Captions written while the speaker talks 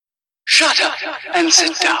Shut up and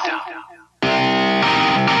sit down.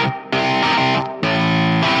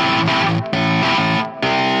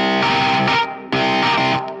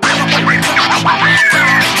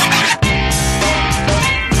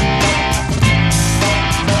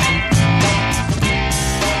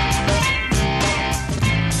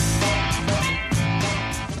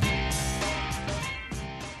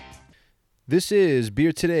 This is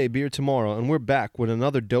Beer Today, Beer Tomorrow, and we're back with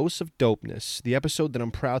another dose of dopeness. The episode that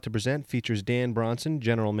I'm proud to present features Dan Bronson,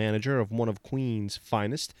 general manager of one of Queens'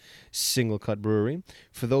 finest, Single Cut Brewery.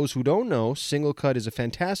 For those who don't know, Single Cut is a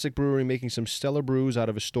fantastic brewery making some stellar brews out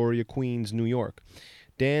of Astoria, Queens, New York.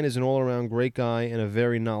 Dan is an all-around great guy and a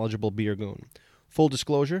very knowledgeable beer goon. Full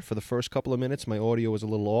disclosure, for the first couple of minutes, my audio was a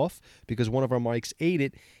little off because one of our mics ate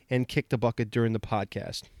it and kicked a bucket during the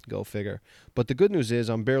podcast. Go figure. But the good news is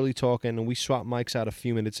I'm barely talking and we swapped mics out a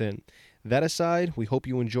few minutes in. That aside, we hope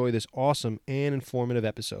you enjoy this awesome and informative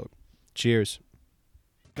episode. Cheers.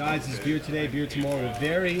 Guys, this is Beer Today, Beer Tomorrow. We're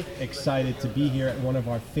very excited to be here at one of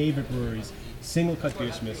our favorite breweries, Single Cut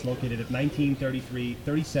Beersmiths, located at 1933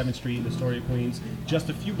 37th Street in Astoria, Queens, just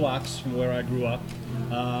a few blocks from where I grew up.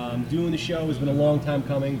 Doing the show has been a long time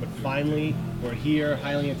coming, but finally we're here,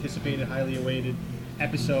 highly anticipated, highly awaited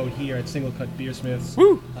episode here at Single Cut Beersmiths.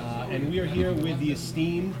 Woo! And we are here with the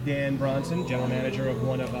esteemed Dan Bronson, general manager of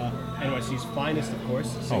one of NYC's finest, of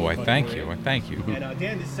course. I thank you. And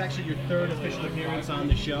Dan, this is actually your third official appearance on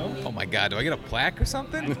the show. Oh my God, do I get a plaque or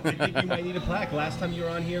something? I think you might need a plaque. Last time you were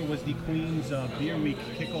on here was the Queens Beer Week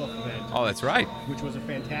kickoff event. Oh, that's right. Which was a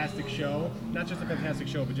fantastic show. Not just a fantastic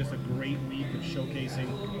show, but just a great week of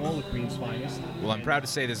showcasing all the Queens' finest. Well, I'm proud to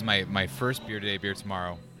say this is my first Beer Today, Beer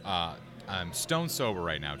Tomorrow. I'm stone sober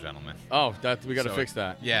right now, gentlemen. Oh, we got to fix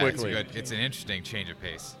that. Yeah, quickly. it's good. It's an interesting change of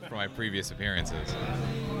pace from my previous appearances.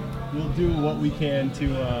 We'll do what we can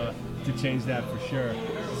to change that for sure.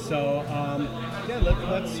 So,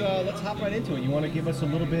 let's hop right into it. You want to give us a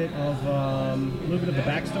little bit of the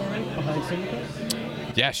backstory behind Single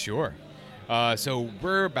Cut? Yeah, sure. So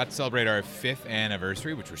we're about to celebrate our 5th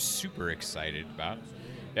anniversary, which we're super excited about.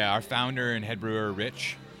 Yeah, our founder and head brewer,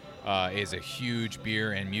 Rich, is a huge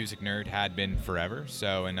beer and music nerd, had been forever.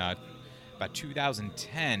 So in about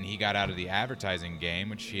 2010, he got out of the advertising game,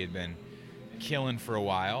 which he had been killing for a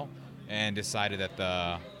while, and decided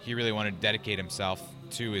that he really wanted to dedicate himself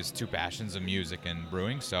to his two passions of music and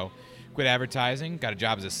brewing. So quit advertising, got a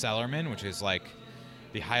job as a cellarman, which is like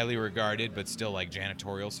the highly regarded but still like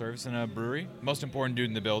janitorial service in a brewery. Most important dude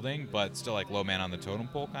in the building, but still like low man on the totem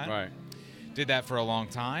pole kind of. Right. Did that for a long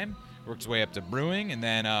time. Worked his way up to brewing, and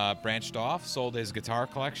then branched off, sold his guitar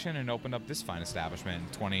collection, and opened up this fine establishment in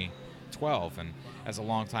 2012. And as a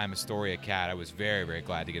longtime Astoria cat, I was very, very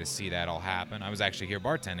glad to get to see that all happen. I was actually here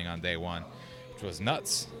bartending on day one, which was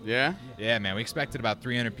nuts. Yeah? Yeah, man. We expected about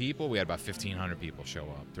 300 people. We had about 1,500 people show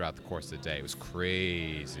up throughout the course of the day. It was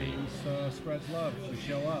crazy. Spreads love. We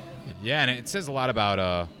show up. Yeah, and it says a lot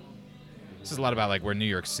about like where New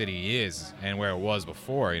York City is and where it was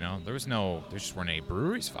before. You know, there just weren't any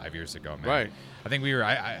breweries 5 years ago, man. Right. I think we were.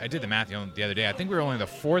 I did the math the other day. I think we were only the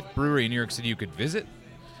 4th brewery in New York City you could visit.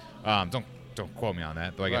 Don't quote me on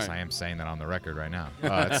that, though. I guess Right. I am saying that on the record right now.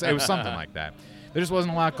 It was something like that. There just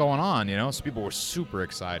wasn't a lot going on, you know. So people were super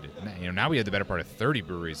excited. Now we had the better part of 30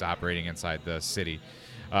 breweries operating inside the city,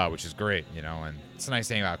 which is great, you know. And it's a nice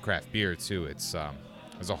thing about craft beer too. It's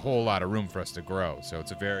there's a whole lot of room for us to grow. So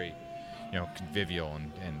it's a very convivial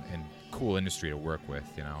and cool industry to work with,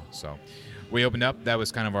 you know. So we opened up. That was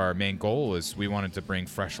kind of our main goal, is we wanted to bring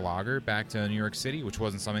fresh lager back to New York City, which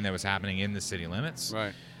wasn't something that was happening in the city limits.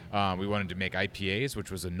 Right. We wanted to make IPAs, which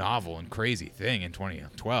was a novel and crazy thing in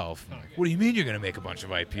 2012. Like, what do you mean you're going to make a bunch of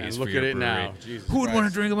IPAs And for look your at it brewery? now. Jesus Who would want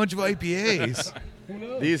Christ. to drink a bunch of IPAs? Who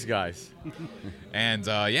knows? These guys. And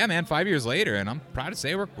yeah, man, 5 years later, and I'm proud to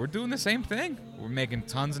say we're doing the same thing. We're making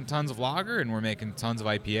tons and tons of lager, and we're making tons of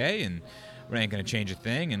IPA, and we ain't going to change a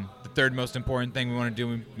thing. And the third most important thing we want to do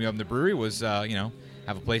when we opened the brewery was, have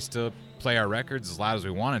a place to play our records as loud as we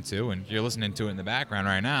wanted to. And you're listening to it in the background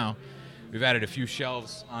right now. We've added a few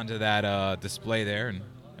shelves onto that display there, and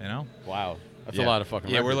Wow. That's yeah. a lot of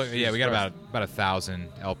fucking records. We got Jesus about 1,000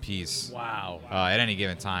 LPs. Wow. At any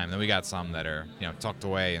given time. Then we got some that are tucked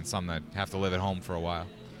away, and some that have to live at home for a while.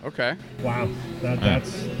 Okay. Wow,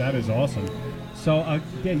 that is awesome. So,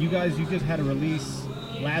 Dan, you just had a release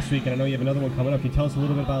last week, and I know you have another one coming up. Can you tell us a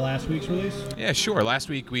little bit about last week's release? Yeah, sure. Last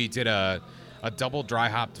week we did a double dry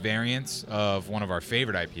hopped variant of one of our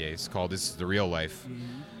favorite IPAs called This Is the Real Life,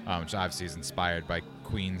 which obviously is inspired by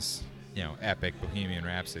Queen's epic Bohemian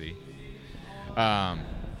Rhapsody.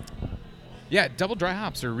 Yeah, double dry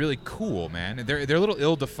hops are really cool, man. They're a little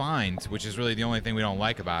ill-defined, which is really the only thing we don't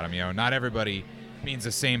like about them. You know, not everybody means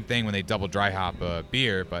the same thing when they double dry hop a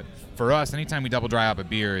beer, but for us, anytime we double dry hop a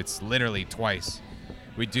beer, it's literally twice.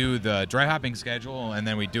 We do the dry hopping schedule, and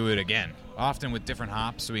then we do it again, often with different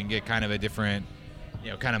hops, so we can get kind of a different,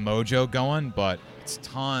 kind of mojo going, but it's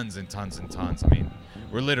tons and tons and tons. I mean,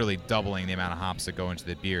 we're literally doubling the amount of hops that go into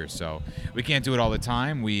the beer, so we can't do it all the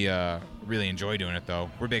time. We really enjoy doing it,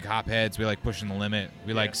 though. We're big hop heads. We like pushing the limit.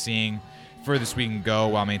 We like seeing furthest we can go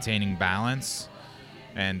while maintaining balance.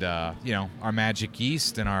 And, our magic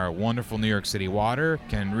yeast and our wonderful New York City water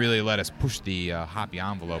can really let us push the hoppy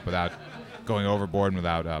envelope without going overboard and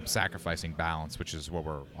without sacrificing balance, which is what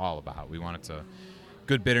we're all about. We want it to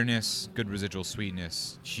good bitterness, good residual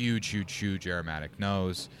sweetness, huge aromatic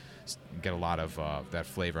nose. Get a lot of that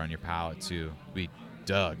flavor on your palate, too. We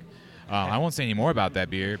dug. I won't say any more about that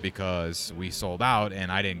beer because we sold out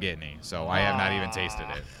and I didn't get any, so I have not even tasted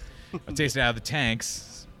it. I tasted it out of the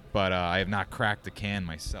tanks, but I have not cracked the can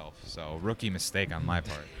myself, so rookie mistake on my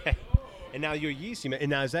part. And now your yeast, and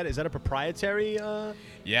now is that a proprietary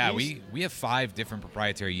Yeah, yeast? we have 5 different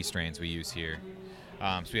proprietary yeast strains we use here.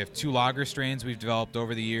 So we have 2 lager strains we've developed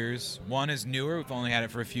over the years. One is newer, we've only had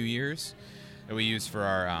it for a few years, that we use for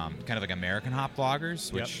our kind of like American hop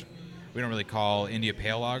lagers, which we don't really call India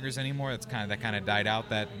Pale lagers anymore. That kind of died out,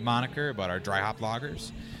 that moniker, but our dry hop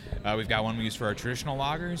lagers. We've got one we use for our traditional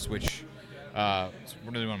lagers, which it's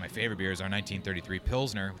really one of my favorite beers, our 1933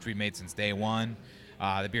 Pilsner, which we've made since day one.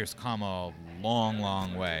 The beer's come a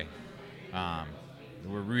long way.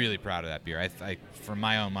 We're really proud of that beer. I for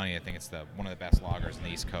my own money, I think it's one of the best lagers on the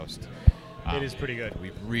East Coast. It is pretty good.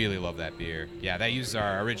 We really love that beer. Yeah, that uses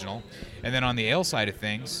our original. And then on the ale side of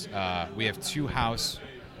things, we have 2 house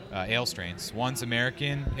ale strains. One's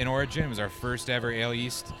American in origin. It was our first ever ale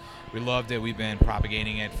yeast. We loved it. We've been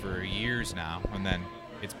propagating it for years now. And then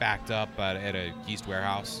it's backed up at a yeast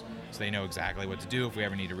warehouse, so they know exactly what to do if we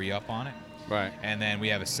ever need to re-up on it. Right. And then we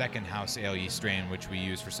have a second house ale yeast strain, which we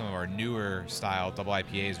use for some of our newer style double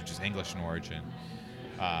IPAs, which is English in origin.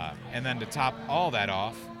 And then to top all that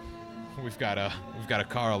off, we've got a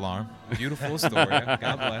car alarm. Beautiful Astoria.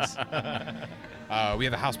 God bless. We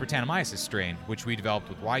have a House Brettanomyces strain, which we developed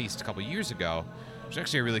with Y yeast a couple years ago, which is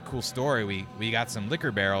actually a really cool story. We got some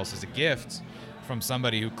liquor barrels as a gift from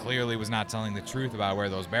somebody who clearly was not telling the truth about where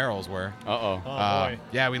those barrels were. Uh-oh. Boy.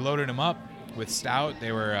 Yeah, we loaded them up with stout.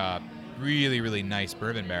 They were really nice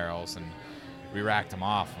bourbon barrels, and we racked them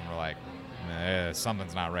off, and we're like,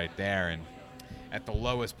 something's not right there. And at the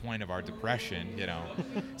lowest point of our depression,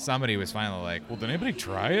 somebody was finally like, well, did anybody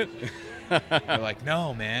try it? They're like,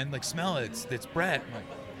 no, man, like, smell it. It's Brett.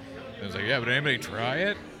 I was like, yeah, but did anybody try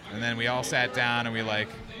it? And then we all sat down and we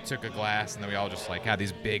took a glass, and then we all just had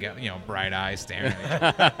these big, bright eyes staring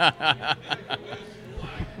at each other.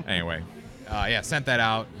 Anyway, sent that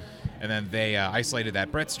out, and then they isolated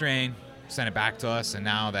that Brett strain, sent it back to us, and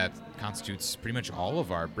now that constitutes pretty much all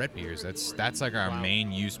of our Brett beers. That's like our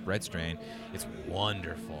main use Brett strain. It's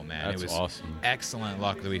wonderful, man. That's it was awesome. Excellent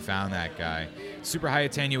luck that we found that guy. Super high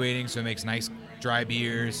attenuating, so it makes nice dry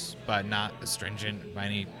beers, but not astringent by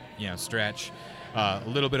any stretch. A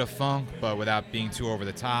little bit of funk, but without being too over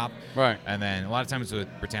the top. Right. And then a lot of times with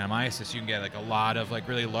Brettanomyces, you can get a lot of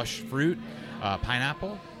really lush fruit,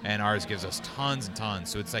 pineapple, and ours gives us tons and tons.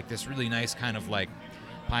 So it's this really nice kind of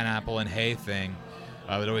pineapple and hay thing.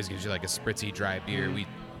 It always gives you a spritzy dry beer. We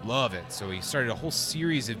love it. So we started a whole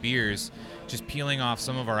series of beers, just peeling off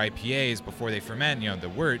some of our IPAs before they ferment, the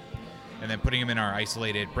wort, and then putting them in our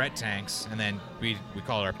isolated Brett tanks. And then we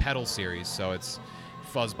call it our pedal series. So it's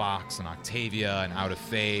Fuzzbox and Octavia and Out of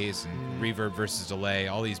Phase and Reverb versus Delay,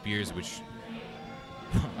 all these beers which,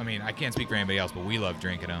 I mean, I can't speak for anybody else, but we love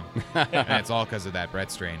drinking them. And it's all because of that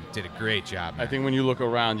Brett strain. Did a great job, man. I think when you look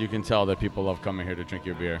around, you can tell that people love coming here to drink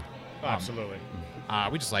your beer. Absolutely.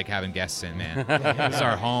 We just like having guests in, man. This is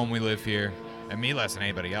our home. We live here. And me less than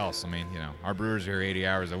anybody else. I mean, our brewers are here 80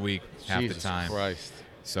 hours a week, half Jesus the time. Christ.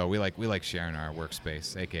 So we like sharing our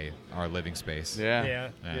workspace, aka our living space. Yeah.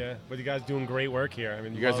 But you guys doing great work here. I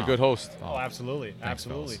mean, You guys are a good host. Oh, absolutely, Thanks,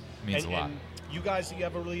 absolutely. fellas. Means a lot. And you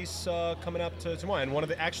have a release coming up tomorrow, and one of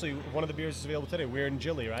the beers is available today. Weird and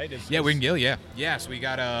Gilly, right? Weird and Gilly, yeah. Yeah, so we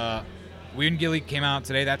got Weird and Gilly came out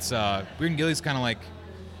today. That's Weird and Gilly's kind of like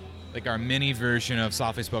our mini version of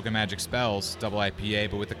Softly Spoken Magic Spells double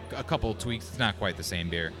IPA, but with a couple tweaks. It's not quite the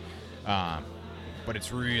same beer. But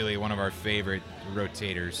it's really one of our favorite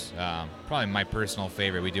rotators. Probably my personal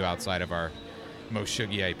favorite we do outside of our Most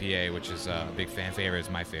Shuggy IPA, which is a big fan favorite. It's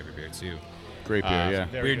my favorite beer, too. Great beer, yeah.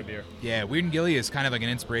 Very good beer. Yeah, Weird and Gilly is kind of like an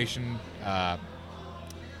inspiration.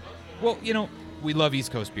 we love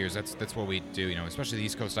East Coast beers. That's what we do. Especially the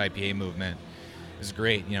East Coast IPA movement is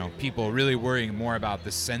great. People really worrying more about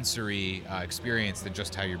the sensory experience than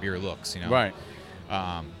just how your beer looks. Right.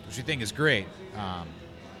 Which we think is great.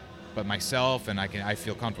 But myself and I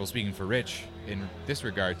feel comfortable speaking for Rich in this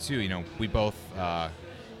regard too. We both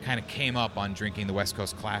kind of came up on drinking the West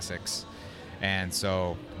Coast classics, and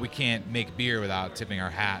so we can't make beer without tipping our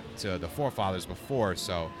hat to the forefathers before.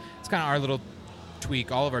 So it's kind of our little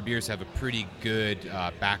tweak. All of our beers have a pretty good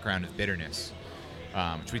background of bitterness,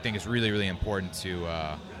 which we think is really, really important to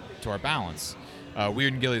our balance.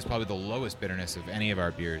 Weird and Gilly is probably the lowest bitterness of any of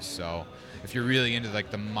our beers. So if you're really into like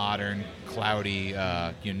the modern, cloudy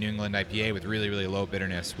New England IPA with really, really low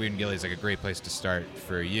bitterness, Weird and Gilly is like a great place to start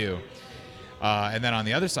for you. And then on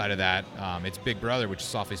the other side of that, it's Big Brother, which is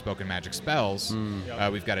Softly Spoken Magic Spells.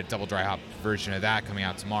 We've got a double dry hop version of that coming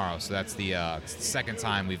out tomorrow. So that's it's the second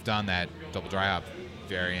time we've done that double dry hop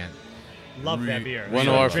variant. Love that beer. One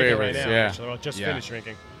of our favorites, right now, yeah. Actually. I'll just finished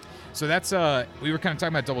drinking. So that's we were kind of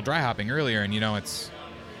talking about double dry hopping earlier, and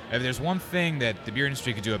if there's one thing that the beer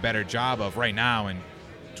industry could do a better job of right now in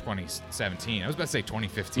 2017, I was about to say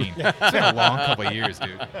 2015. It's been a long couple of years,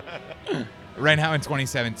 dude. Right now in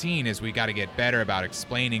 2017 is we got to get better about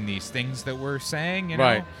explaining these things that we're saying,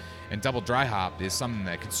 Right. And double dry hop is something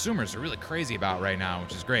that consumers are really crazy about right now,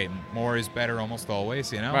 which is great. More is better almost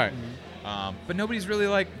always, Right. But nobody's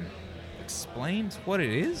really explained what it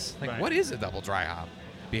is. Right. What is a double dry hop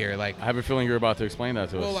beer? I have a feeling you're about to explain that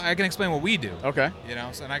to Well, us. I can explain what we do. Okay.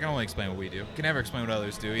 And I can only explain what we do. Can never explain what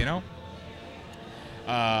others do,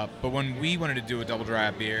 But when we wanted to do a double dry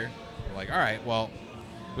hop beer, we're like, all right, well,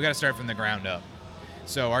 we got to start from the ground up.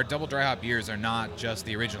 So our double dry hop beers are not just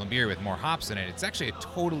the original beer with more hops in it. It's actually a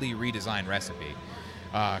totally redesigned recipe.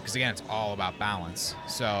 Because again, it's all about balance.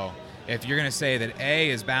 So if you're going to say that A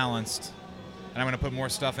is balanced, and I'm going to put more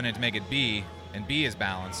stuff in it to make it B, and B is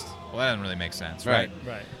balanced, well, that doesn't really make sense, right?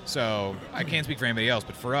 Right. So I can't speak for anybody else,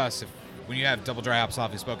 but for us, when you have double dry hop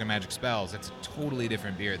Softly Spoken Magic Spells, it's a totally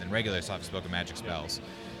different beer than regular Softly Spoken Magic Spells.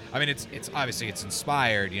 I mean, it's obviously it's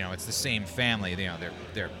inspired. It's the same family.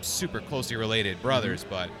 They're super closely related brothers,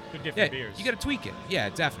 but They're different beers. you got to tweak it. Yeah,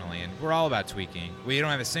 definitely, and we're all about tweaking. We don't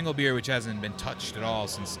have a single beer which hasn't been touched at all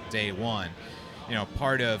since day one.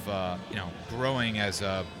 Part of growing as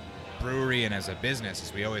a brewery and as a business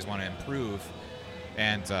is we always want to improve,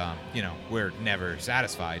 and we're never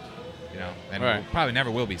satisfied. And Right. we probably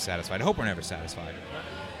never will be satisfied. I hope we're never satisfied.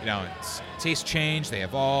 Tastes change, they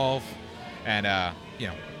evolve, and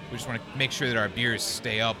we just want to make sure that our beers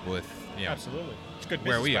stay up with Absolutely. It's good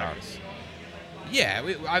where business we practice. are. Yeah,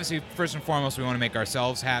 obviously, first and foremost, we want to make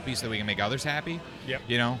ourselves happy so that we can make others happy. Yep.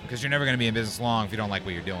 Because you're never going to be in business long if you don't like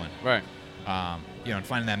what you're doing. Right. And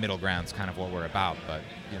finding that middle ground is kind of what we're about. But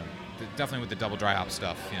definitely with the double dry hop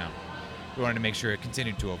stuff, we wanted to make sure it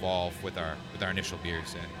continued to evolve with our initial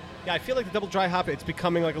beers. And Yeah, I feel like the double dry hop, it's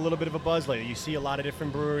becoming like a little bit of a buzz lately. You see a lot of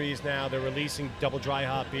different breweries now, they're releasing double dry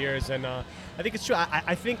hop beers, and I think it's true.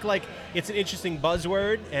 I think it's an interesting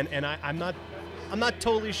buzzword, and I'm not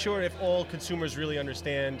totally sure if all consumers really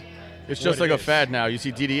understand. It's just what like it a is. fad now. You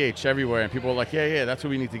see DDH everywhere, and people are like, yeah, that's what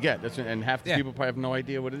we need to get. And half the Yeah. people probably have no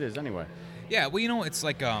idea what it is anyway. yeah, well, it's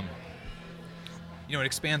like it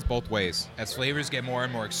expands both ways. As flavors get more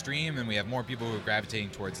and more extreme, and we have more people who are gravitating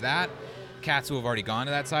towards that. Cats who have already gone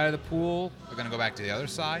to that side of the pool are going to go back to the other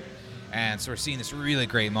side. And so we're seeing this really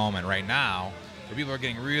great moment right now where people are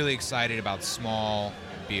getting really excited about small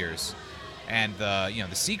beers. And the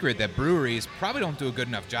secret that breweries probably don't do a good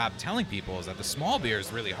enough job telling people is that the small beer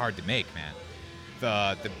is really hard to make, man.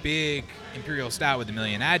 The big Imperial Stout with a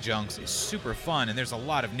million adjuncts is super fun, and there's a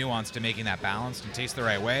lot of nuance to making that balanced and taste the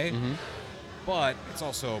right way. Mm-hmm. But it's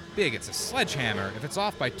also big. It's a sledgehammer. If it's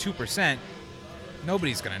off by 2%,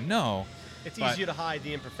 nobody's going to know. It's But- easier to hide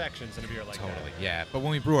the imperfections in a beer like Totally, yeah. But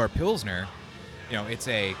when we brew our Pilsner, it's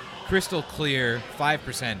a crystal clear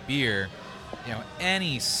 5% beer.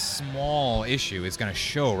 Any small issue is going to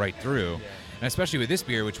show right through. And especially with this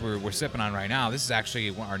beer, which we're sipping on right now, this is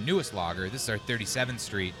actually our newest lager. This is our 37th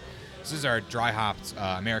Street. This is our dry hopped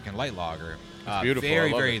American light lager. beautiful. I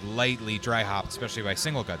Very, love very it. lightly dry hopped, especially by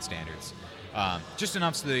single gut standards. Just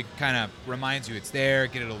enough so that it kind of reminds you it's there,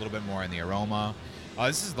 get it a little bit more in the aroma.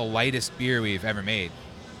 This is the lightest beer we've ever made.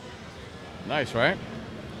 Nice, right?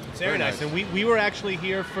 It's very nice. And we were actually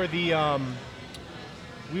here for the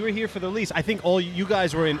release. I think all you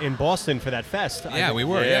guys were in Boston for that fest. I Yeah, think. we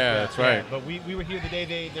were. Yeah, that's right. But we were here the day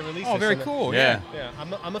they released Oh, this. very and cool. Yeah. Yeah,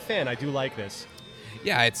 I'm a fan. I do like this.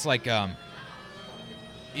 Yeah, it's like,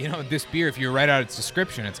 this beer, if you write out its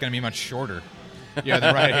description, it's going to be much shorter. Than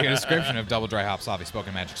writing a description of double dry hop Softly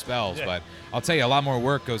Spoken Magic Spells. Yeah. But I'll tell you, a lot more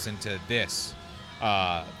work goes into this.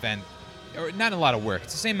 than, or not a lot of work.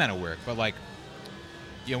 It's the same amount of work, but like,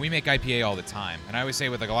 you know, we make IPA all the time, and I always say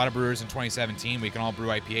with like a lot of brewers in 2017, we can all brew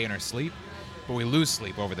IPA in our sleep, but we lose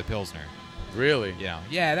sleep over the Pilsner. Really? You know,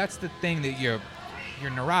 yeah, that's the thing that you're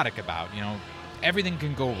neurotic about. You know, everything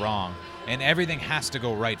can go wrong, and everything has to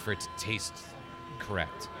go right for it to taste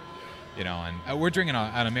correct. You know, and we're drinking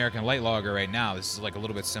an American light lager right now. This is like a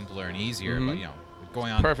little bit simpler and easier, but you know,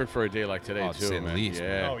 going on. Perfect for a day like today, Oh, to say too, the man. least,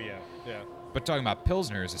 Yeah. Oh yeah, yeah. But talking about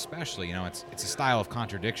Pilsners especially, you know, it's a style of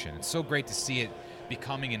contradiction. It's so great to see it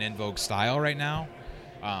becoming an in vogue style right now.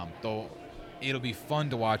 Though it'll be fun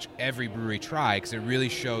to watch every brewery try because it really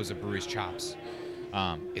shows a brewery's chops.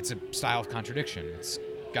 It's a style of contradiction. It's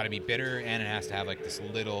got to be bitter and it has to have like this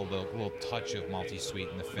little touch of malty sweet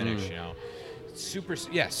in the finish. You know,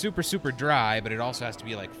 super dry, but it also has to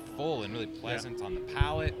be like full and really pleasant on the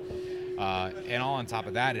palate. And all on top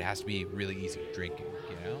of that, it has to be really easy drinking.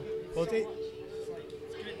 You know. Well,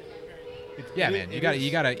 Man, you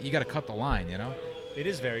gotta cut the line, you know. it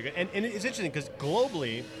is very good, and it's interesting because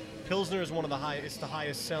globally, Pilsner is one of the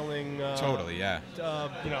highest selling Totally, yeah.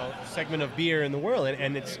 segment of beer in the world,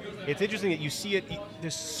 and it's interesting that you see it.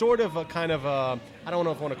 There's sort of a kind of I don't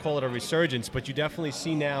know if I want to call it a resurgence, but you definitely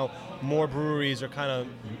see now more breweries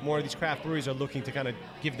more of these craft breweries are looking to kind of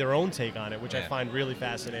give their own take on it, which I find really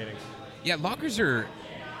fascinating. Yeah, lagers are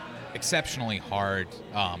exceptionally hard,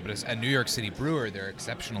 but as a New York City brewer, they're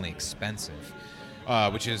exceptionally expensive,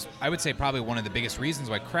 which is, I would say, probably one of the biggest reasons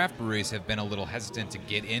why craft breweries have been a little hesitant to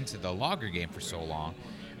get into the lager game for so long.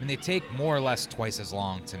 I mean, they take more or less twice as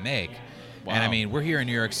long to make. Wow. And I mean, we're here in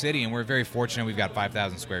New York City, and we're very fortunate. We've got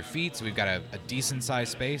 5,000 square feet, so we've got a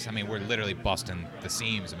decent-sized space. I mean, we're literally busting the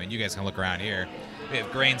seams. I mean, you guys can look around here. We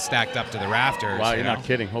have grain stacked up to the rafters. Wow, you you're know? not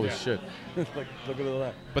kidding. Holy shit. Look at all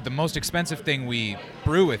that. But the most expensive thing we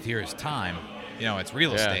brew with here is time. You know, it's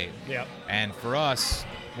real estate. Yeah. And for us,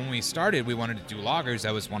 when we started, we wanted to do lagers.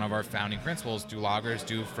 That was one of our founding principles: do lagers,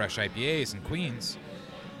 do fresh IPAs in Queens.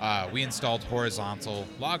 We installed horizontal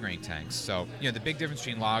lagering tanks. So, you know, the big difference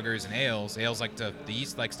between lagers and ales, the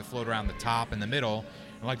yeast likes to float around the top and the middle,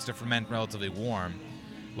 and likes to ferment relatively warm.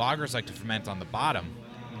 Lagers like to ferment on the bottom,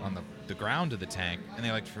 on the ground of the tank, and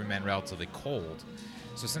they like to ferment relatively cold.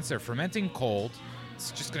 So since they're fermenting cold,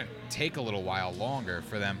 it's just going to take a little while longer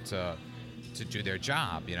for them to do their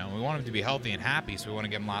job. You know, we want them to be healthy and happy, so we want to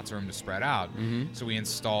give them lots of room to spread out. So we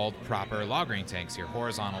installed proper lagering tanks here,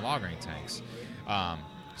 horizontal lagering tanks.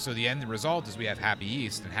 So the end result is we have happy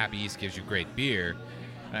yeast, and happy yeast gives you great beer.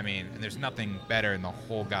 I mean, and there's nothing better in the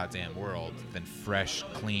whole goddamn world than fresh,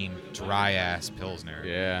 clean, dry-ass Pilsner.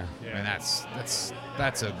 Yeah. And that's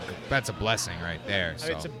a blessing right there. I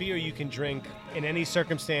mean, it's a beer you can drink in any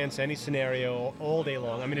circumstance, any scenario, all day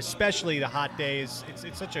long. I mean, especially the hot days.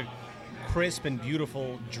 It's such a crisp and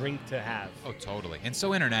beautiful drink to have. Oh, totally. And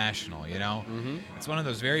so international, you know? It's one of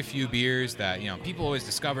those very few beers that, you know, people always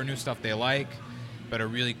discover new stuff they like, but a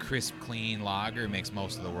really crisp, clean lager makes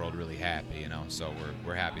most of the world really happy, you know? So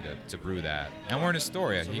we're happy to brew that. And we're in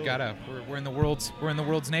Astoria. Absolutely. We're in the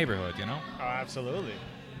world's neighborhood, you know? Oh, absolutely.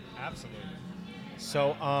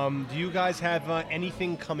 So, do you guys have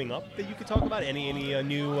anything coming up that you could talk about? Any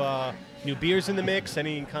new beers in the mix?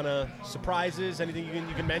 Any kind of surprises? Anything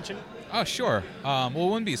you can mention? Oh, sure. Well, it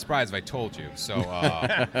wouldn't be a surprise if I told you. So,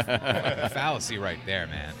 fallacy right there,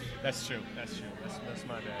 man. That's true. That's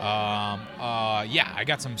my bad. Yeah, I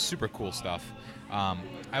got some super cool stuff.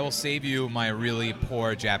 I will save you my really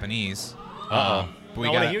poor Japanese. I We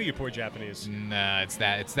want to got hear you poor Japanese. Nah, it's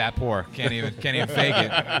that poor. Can't even fake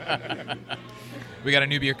it. We got a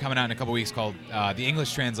new beer coming out in a couple weeks called the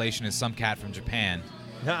English translation is Some Cat from Japan.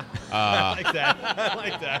 I like that. I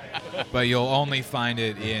like that. But you'll only find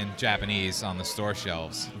it in Japanese on the store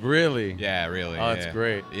shelves. Really? Yeah, really. Oh, that's yeah.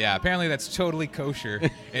 great. Yeah, apparently that's totally kosher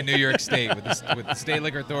in New York State with the State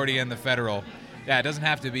Liquor Authority and the federal. Yeah, it doesn't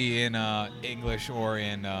have to be in English or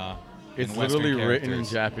in It's in literally Western written in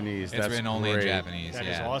characters. Japanese. It's That's written only in great. Japanese. That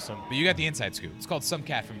yeah. is awesome. But you got the inside scoop. It's called Some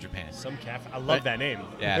Cat from Japan. Some cat. I love that name.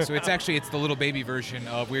 Yeah, so it's the little baby version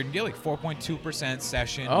of Weird and Gilly, 4.2%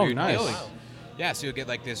 session. Oh, Weird and nice. Gilly. Wow. Yeah, so you'll get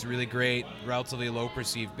like this really great, relatively low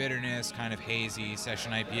perceived bitterness, kind of hazy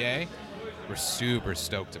session IPA. We're super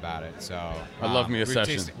stoked about it. So I love me a we're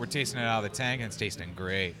session. We're tasting it out of the tank, and it's tasting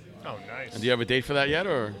great. Oh, nice. And do you have a date for that yet,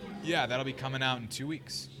 or? Yeah, that'll be coming out in 2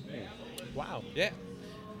 weeks. Wow. Yeah.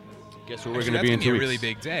 Guess what we're Actually, going to be in that's 2 gonna weeks. be a really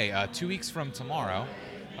big day. 2 weeks from tomorrow,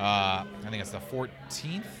 I think it's the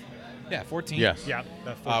 14th. Yeah, 14th. Yes. Yeah.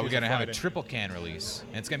 We're gonna have a triple can release,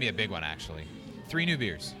 and it's gonna be a big one actually. 3 new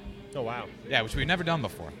beers. Oh, wow. Yeah, which we've never done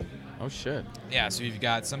before. Oh, shit. Yeah, so we've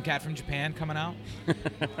got Some Cat from Japan coming out.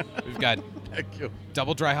 We've got Thank you.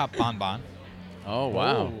 Double Dry Hop Bonbon. Oh,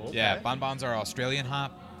 wow. Oh, okay. Yeah, Bonbons are Australian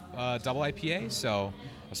hop double IPA, so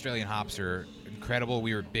Australian hops are incredible.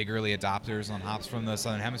 We were big early adopters on hops from the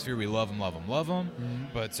Southern Hemisphere. We love them, love them, love them.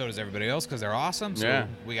 But so does everybody else because they're awesome. So Yeah.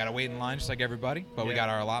 we got to wait in line just like everybody. But we Yeah. got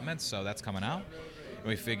our allotments, so that's coming out. And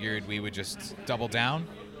we figured we would just double down,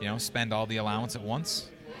 spend all the allowance at once.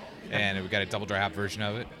 And we got a double dry hop version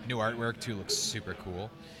of it. New artwork, too, looks super cool.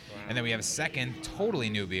 And then we have a second totally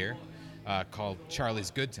new beer called Charlie's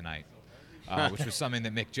Good Tonight, which was something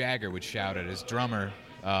that Mick Jagger would shout at his drummer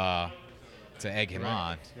to egg him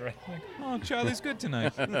on. Right. Like, oh, Charlie's good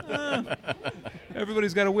tonight.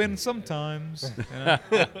 Everybody's got to win sometimes.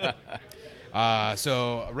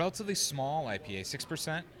 So a relatively small IPA,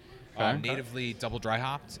 6%, Okay. natively double dry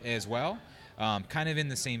hopped as well. Kind of in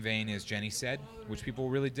the same vein as Jenny said, which people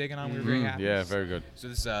were really digging on. We were very happy. Yeah, very good. So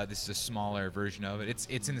this is a smaller version of it.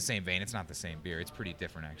 It's in the same vein. It's not the same beer. It's pretty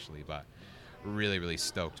different actually, but really, really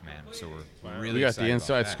stoked, man. So we're really We got excited the about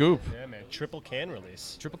inside that. scoop. Yeah, man. Triple can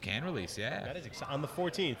release. Triple can release, yeah. That is exciting. On the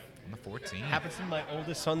 14th. On the 14th. Happens to be my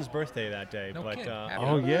oldest son's birthday that day, No but kidding. Happy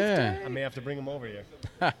Oh, yeah. I may have to bring him over here.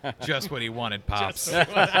 Just what he wanted, Pops.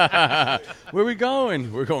 Where we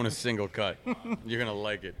going? We're going to Single Cut. You're going to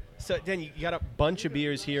like it. So, Dan, you got a bunch of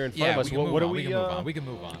beers here in front Yeah, of we us. can What, move what on. do We can move on. We can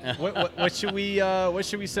move on. what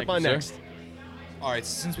should we sip on you, sir. next? All right,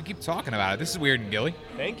 since we keep talking about it, this is Weird and Gilly.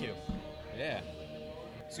 Thank you. Yeah.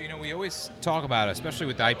 So, we always talk about it, especially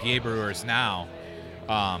with the IPA brewers now.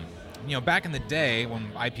 Back in the day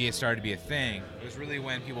when IPA started to be a thing, it was really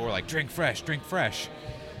when people were like, drink fresh, drink fresh.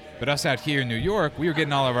 But us out here in New York, we were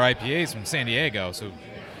getting all of our IPAs from San Diego. So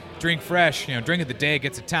drink fresh, drink it the day it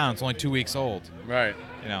gets to town. It's only 2 weeks old, Right.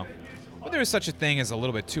 But there is such a thing as a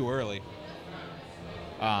little bit too early.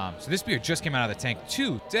 So this beer just came out of the tank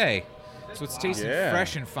today. So it's tasting Yeah.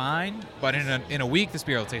 fresh and fine, but in a week, this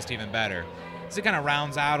beer will taste even better. So it kind of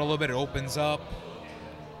rounds out a little bit. It opens up.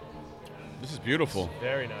 This is beautiful.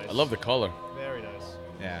 Very nice. I love the color. Very nice.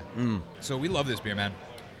 Yeah. So we love this beer, man.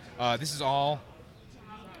 This is all,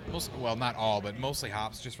 not all, but mostly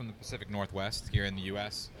hops just from the Pacific Northwest here in the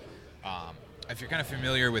U.S. If you're kind of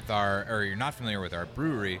familiar with or you're not familiar with our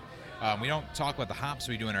brewery, we don't talk about the hops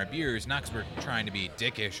we do in our beers, not because we're trying to be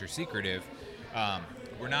dickish or secretive.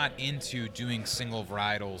 We're not into doing single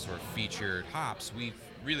varietals or featured hops. We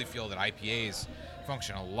really feel that IPAs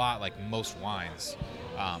function a lot like most wines.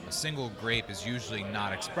 A single grape is usually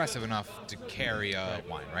not expressive enough to carry a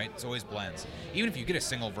wine, right? It's always blends. Even if you get a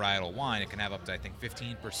single varietal wine, it can have up to, I think,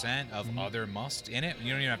 15% of other must in it.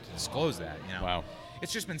 You don't even have to disclose that, Wow.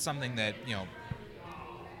 It's just been something that,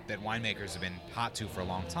 that winemakers have been hot to for a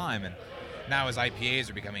long time. And now as IPAs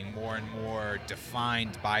are becoming more and more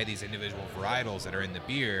defined by these individual varietals that are in the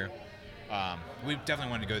beer, we definitely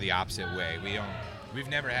want to go the opposite way. We've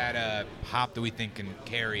never had a hop that we think can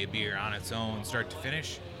carry a beer on its own, start to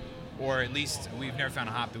finish, or at least we've never found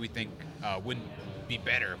a hop that we think wouldn't be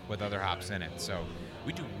better with other hops in it. So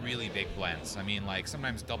we do really big blends. I mean, like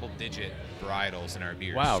sometimes double-digit varietals in our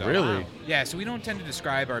beers. Wow, So- really? Yeah, so we don't tend to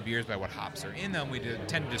describe our beers by what hops are in them. We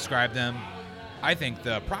tend to describe them, I think,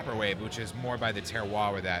 the proper way, which is more by the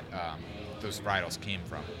terroir where that those varietals came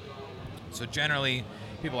from. So generally,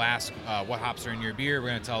 people ask what hops are in your beer. We're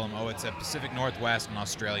going to tell them, it's a Pacific Northwest and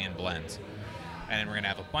Australian blend. And we're going to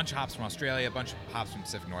have a bunch of hops from Australia, a bunch of hops from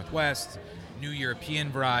Pacific Northwest, new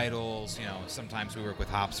European varietals. Sometimes we work with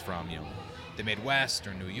hops from, the Midwest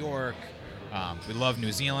or New York. We love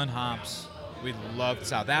New Zealand hops. We loved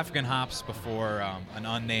South African hops before an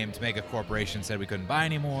unnamed mega corporation said we couldn't buy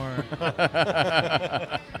anymore.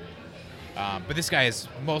 But this guy is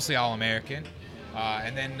mostly all American.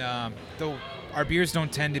 And then, though our beers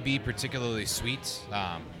don't tend to be particularly sweet,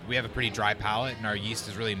 we have a pretty dry palate, and our yeast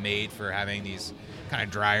is really made for having these kind of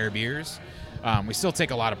drier beers. We still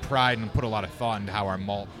take a lot of pride and put a lot of thought into how our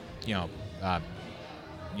malt,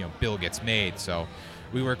 bill gets made. So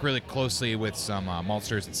we work really closely with some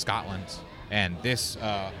maltsters in Scotland, and this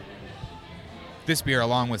beer,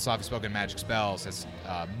 along with Softly Spoken Magic Spells, is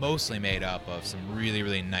mostly made up of some really,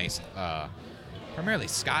 really nice, primarily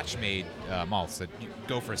Scotch-made malts that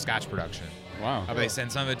go for Scotch production. Wow. They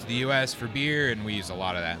send some of it to the U.S. for beer, and we use a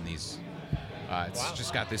lot of that in these. It's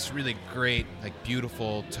just got this really great,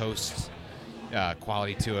 beautiful toast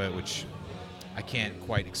quality to it, which I can't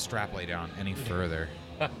quite extrapolate on any further.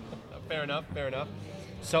 Fair enough.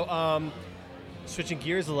 So, switching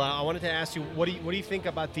gears a lot, I wanted to ask you, what do you think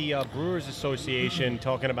about the Brewers Association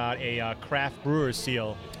talking about a craft brewer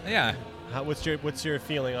seal? Yeah. What's your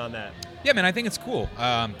feeling on that? Yeah, man, I think it's cool.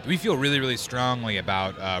 We feel really, really strongly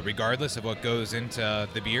about, regardless of what goes into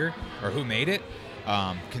the beer or who made it,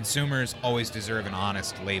 consumers always deserve an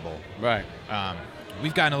honest label. Right.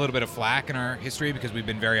 we've gotten a little bit of flack in our history because we've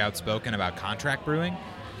been very outspoken about contract brewing.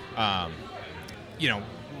 You know,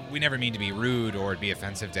 we never mean to be rude or be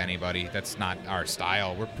offensive to anybody. That's not our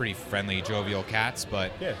style. We're pretty friendly, jovial cats,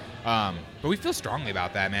 but we feel strongly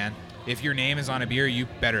about that, man. If your name is on a beer, you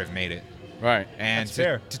better have made it. Right. And That's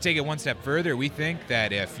fair. to take it one step further, we think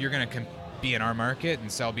that if you're going to be in our market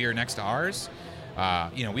and sell beer next to ours,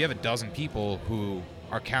 you know, we have a dozen people who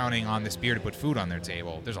are counting on this beer to put food on their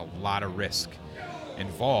table. There's a lot of risk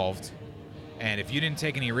involved. And if you didn't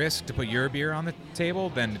take any risk to put your beer on the table,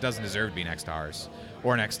 then it doesn't deserve to be next to ours,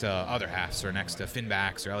 or next to Other Halves, or next to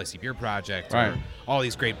Finbacks, or LAC Beer Project, Right. or all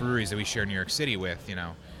these great breweries that we share New York City with. You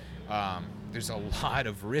know, there's a lot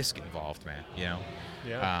of risk involved, man. You know,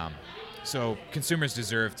 Yeah. so consumers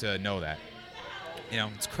deserve to know that. You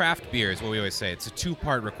know, it's craft beer is what we always say. It's a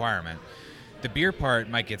two-part requirement. The beer part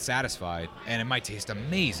might get satisfied, and it might taste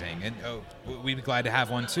amazing, and we'd be glad to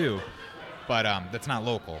have one too. But that's not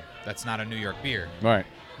local. That's not a New York beer. Right.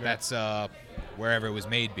 That's wherever it was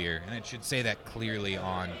made beer, and it should say that clearly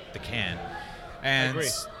on the can. And agree.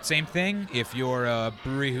 Same thing, if you're a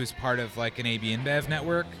brewery who's part of like an AB InBev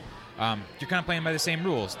network, you're kind of playing by the same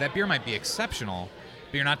rules. That beer might be exceptional,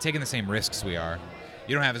 but you're not taking the same risks we are.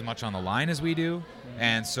 You don't have as much on the line as we do,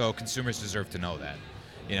 and so consumers deserve to know that.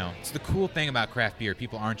 You know, it's the cool thing about craft beer.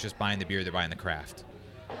 People aren't just buying the beer, they're buying the craft.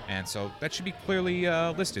 And so that should be clearly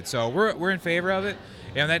listed. So we're in favor of it.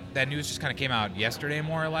 You know, that news just kind of came out yesterday,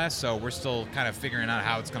 more or less. So we're still kind of figuring out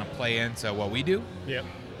how it's going to play into what we do. Yep.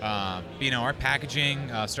 You know, our packaging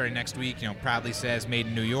starting next week, you know, proudly says Made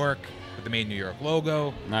in New York with the Made in New York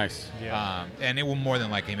logo. Nice. Yeah. And it will more than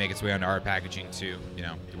likely make its way onto our packaging too. You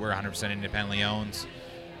know, we're 100% independently owned.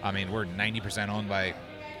 I mean, we're 90% owned by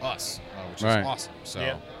us, which Right. is awesome. So.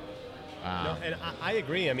 Yeah. No, and I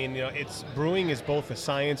agree. I mean, you know, it's brewing is both a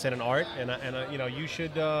science and an art, and you know, you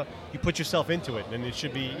should you put yourself into it, and it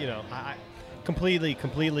should be, you know, I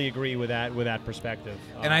completely agree with that perspective.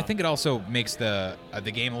 And I think it also makes the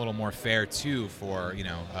game a little more fair too for, you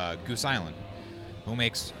know, Goose Island, who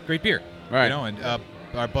makes great beer. Right. You know, and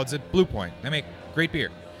our buds at Blue Point, they make great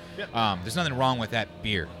beer. Yeah. There's nothing wrong with that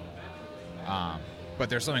beer, but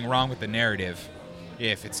there's something wrong with the narrative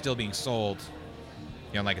if it's still being sold,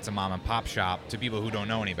 you know, like it's a mom and pop shop to people who don't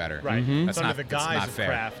know any better. right. Mhm. It's That's under the that's guise not of fair.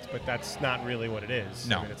 craft, but that's not really what it is.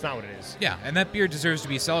 No. I mean, it's not what it is. Yeah, and that beer deserves to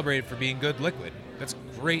be celebrated for being good liquid. That's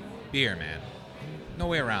great beer, man. No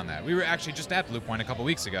way around that. We were actually just at Blue Point a couple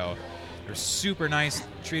weeks ago. They were super nice,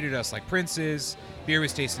 treated us like princes. Beer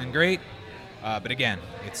was tasting great. But again,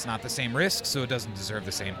 it's not the same risk, so it doesn't deserve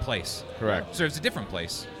the same place. Correct. It deserves a different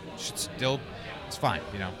place. It should still, it's fine,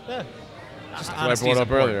 you know. Yeah. Just That's what I honesty brought is up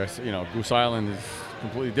important. earlier. I said, you know, Goose Island is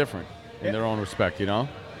completely different in Yeah. their own respect, you know?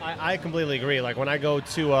 I completely agree. Like when I go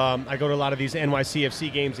to a lot of these NYCFC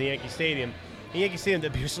games in Yankee Stadium. In Yankee Stadium, the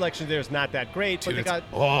beer selection there is not that great, Dude, but they it's got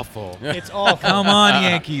awful. it's awful. Come on,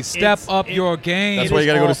 Yankees, step up your game. That's It why is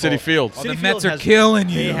you got to go to awful. City Field. Oh, the Citi Mets Field are killing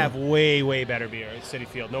you. They have way better beer at Citi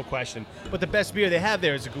Field, no question. But the best beer they have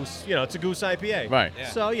there is a Goose. You know, it's a Goose IPA. Right. Yeah.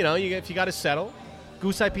 So you know, if you got to settle,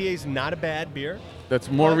 Goose IPA is not a bad beer. That's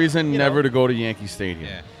more Well, reason you know. never to go to Yankee Stadium.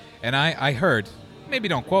 Yeah. And I heard, maybe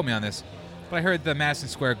don't quote me on this, but I heard the Madison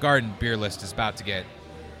Square Garden beer list is about to get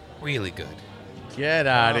really good. Get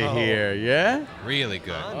out of Oh. here, yeah? Really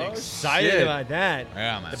good. I'm Oh, excited shit. about that.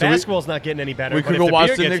 Yeah, man. The So we- basketball's not getting any better. we but could if go the watch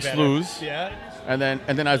beer the gets Knicks better- lose. Yeah. And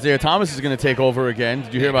then Isaiah Thomas is going to take over again.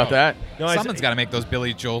 Did you hear about that? No, Someone's got to make those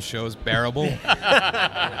Billy Joel shows bearable.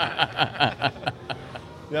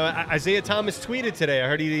 No, Isaiah Thomas tweeted today. I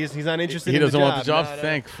heard he's not interested. He in doesn't the want the job. No, no.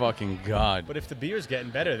 Thank fucking God. But if the beer's getting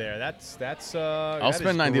better there, that's. I'll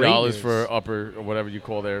spend $90 for upper or whatever you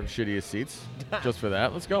call their shittiest seats, just for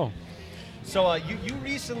that. Let's go. So you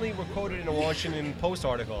recently were quoted in a Washington Post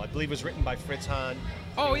article. I believe it was written by Fritz Hahn.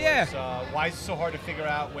 Oh, It yeah. was, why is it so hard to figure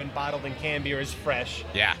out when bottled and canned beer is fresh?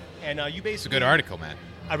 Yeah. And you It's a basically. good article, man.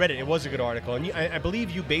 I read it. It was a good article, and I believe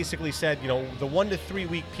you basically said, you know, the 1 to 3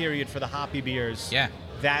 week period for the hoppy beers. Yeah.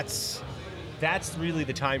 That's really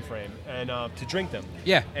the time frame, and to drink them.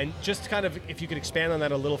 Yeah. And just kind of, if you could expand on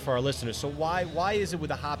that a little for our listeners. So why is it with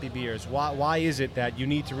the hoppy beers? Why is it that you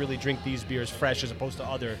need to really drink these beers fresh as opposed to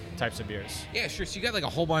other types of beers? Yeah, sure. So you got like a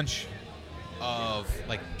whole bunch of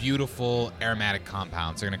like beautiful aromatic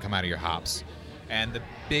compounds that are going to come out of your hops. And the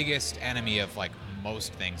biggest enemy of like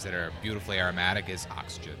most things that are beautifully aromatic is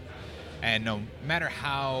oxygen. And no matter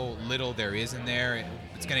how little there is in there,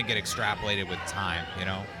 it's going to get extrapolated with time, you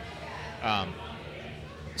know?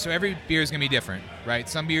 So every beer is going to be different, right?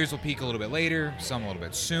 Some beers will peak a little bit later, some a little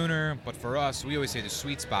bit sooner. But for us, we always say the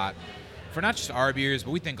sweet spot for not just our beers,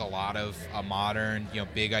 but we think a lot of modern, you know,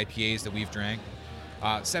 big IPAs that we've drank.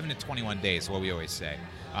 7 to 21 days is what we always say.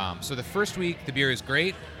 So the first week, the beer is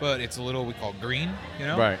great, but it's a little, we call green, you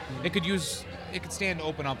know? Right. It could stand to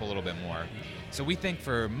open up a little bit more. So we think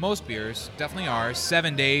for most beers, definitely ours,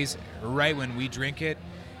 7 days, right when we drink it,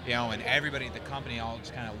 you know, and everybody at the company all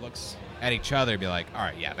just kind of looks at each other and be like, all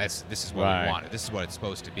right, yeah, this is what we wanted. This is what it's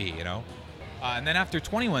supposed to be, you know? And then after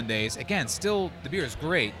 21 days, again, still the beer is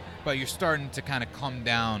great, but you're starting to kind of come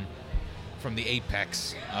down from the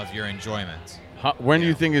apex of your enjoyment. When do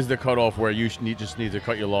you think is the cutoff where you just need to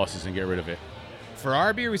cut your losses and get rid of it? For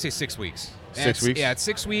our beer, we say 6 weeks. 6 weeks? Yeah, it's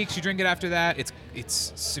 6 weeks. You drink it after that,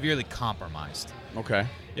 it's severely compromised. Okay.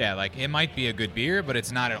 Yeah, like it might be a good beer, but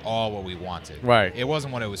it's not at all what we wanted. Right. It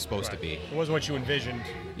wasn't what it was supposed to be. It wasn't what you envisioned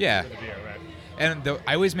Yeah. for the beer, right? And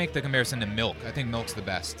I always make the comparison to milk. I think milk's the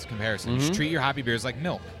best comparison. You should treat your hoppy beers like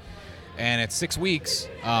milk. And at 6 weeks,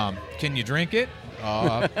 can you drink it?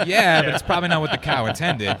 Yeah, but it's probably not what the cow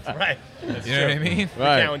intended. Right. That's You know what I mean?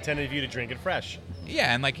 Right. The cow intended for you to drink it fresh.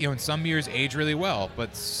 Yeah, and like, you know, and some beers age really well, but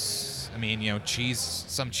I mean, you know,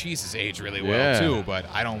 some cheeses age really well Yeah. too, but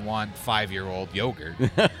I don't want 5-year-old yogurt.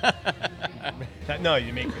 No,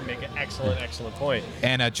 you make an excellent point.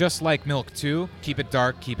 And just like milk too, keep it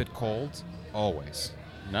dark, keep it cold, always.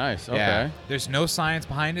 Nice. Okay. Yeah. There's no science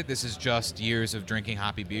behind it. This is just years of drinking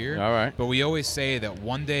hoppy beer. All right. But we always say that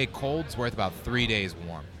 1 day cold's worth about 3 days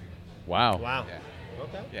warm. Wow. Wow. Yeah.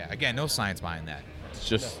 Okay. Yeah. Again, no science behind that. It's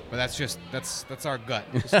just But that's our gut.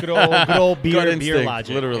 It's good old beer Gut beer instinct,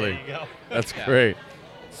 logic. literally. There you go. that's Yeah. great.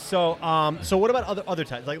 So what about other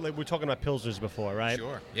types? Like we're talking about pilsners before, right?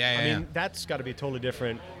 Sure. Yeah. I mean, that's got to be a totally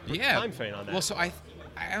different time frame on that. Well, so I'm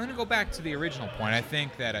going to go back to the original point. I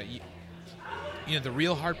think that you know, the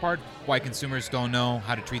real hard part why consumers don't know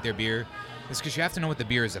how to treat their beer is because you have to know what the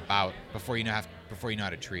beer is about before you know how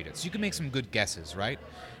to treat it. So you can make some good guesses, right?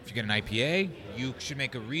 If you get an IPA, you should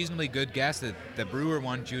make a reasonably good guess that the brewer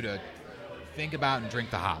wants you to think about and drink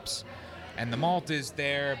the hops. And the malt is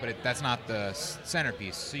there, but that's not the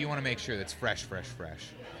centerpiece. So you want to make sure that's fresh.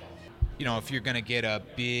 You know, if you're going to get a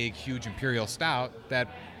big, huge imperial stout, that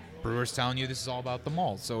brewer's telling you this is all about the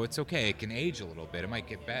malt. So it's okay. It can age a little bit. It might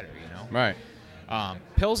get better, you know? Right.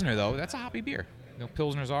 Pilsner, though, that's a hoppy beer. You know,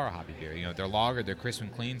 Pilsners are a hoppy beer. You know, they're lagered, they're crisp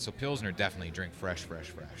and clean, so Pilsner definitely drink fresh.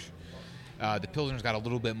 The Pilsner's got a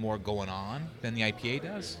little bit more going on than the IPA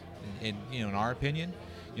does, in our opinion.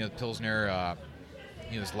 You know, the Pilsner,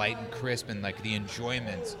 is light and crisp, and like the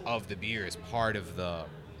enjoyment of the beer is part of the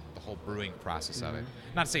whole brewing process of it.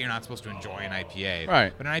 Not to say you're not supposed to enjoy an IPA,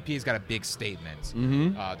 Right. but an IPA's got a big statement.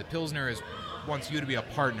 The Pilsner wants you to be a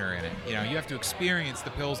partner in it. You know, you have to experience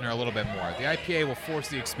the Pilsner a little bit more. The IPA will force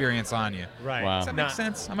the experience on you. right. Wow. Does that Nah, make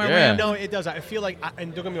sense? Am I Yeah. right? No, it does. I feel like,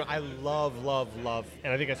 and don't get me wrong, I love,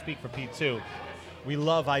 and I think I speak for Pete too. We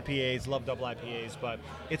love IPAs, love double IPAs, but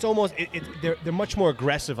it's almost they're much more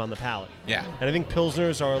aggressive on the palate. Yeah. And I think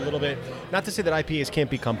pilsners are a little bit, not to say that IPAs can't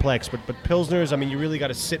be complex, but pilsners, I mean, you really got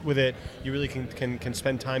to sit with it. You really can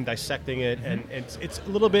spend time dissecting it, and it's a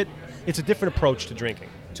little bit, it's a different approach to drinking.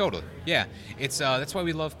 Totally. Yeah. It's that's why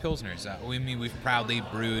we love Pilsners. We've proudly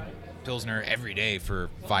brewed Pilsner every day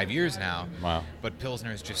for 5 years now. Wow. But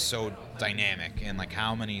Pilsner is just so dynamic, and like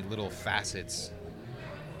how many little facets,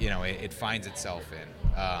 you know, it finds itself in.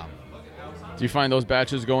 Do you find those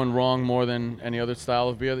batches going wrong more than any other style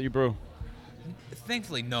of beer that you brew?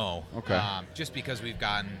 Thankfully, no. Okay. Just because we've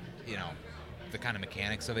gotten, you know, the kind of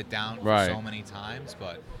mechanics of it down Right. so many times,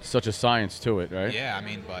 but Such a science to it, right? yeah,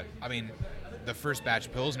 I mean, the first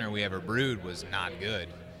batch Pilsner we ever brewed was not good.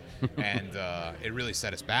 And it really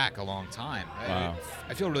set us back a long time. Wow.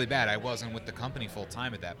 I feel really bad. I wasn't with the company full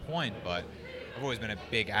time at that point, but I've always been a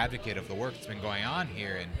big advocate of the work that's been going on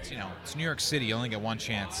here. And, you know, it's New York City. You only get one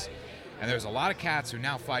chance. And there's a lot of cats who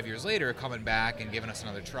now 5 years later are coming back and giving us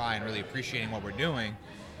another try and really appreciating what we're doing,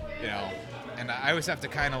 you know. And I always have to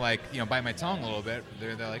kind of like, you know, bite my tongue a little bit.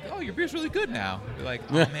 They're like, oh, your beer's really good now. They're like,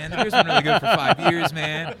 oh, man, the beer's been really good for 5 years,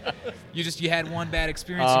 man. You had one bad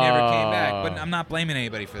experience, you never came back. But I'm not blaming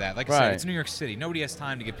anybody for that. Like I said, Right. it's New York City. Nobody has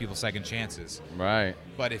time to give people second chances. Right.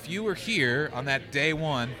 But if you were here on that day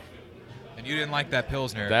one and you didn't like that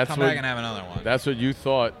Pilsner, That's come what- back and have another one. That's what you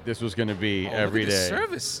thought this was going to be Oh, every look at the day.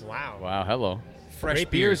 service. Wow. Wow. Hello. Fresh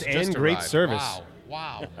Great beers just and great arrived. service.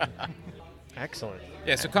 Wow. Excellent.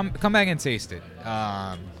 Yeah, so come back and taste it.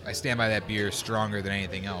 I stand by that beer stronger than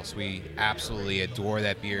anything else. We absolutely adore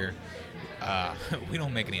that beer. We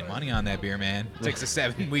don't make any money on that beer, man. It takes us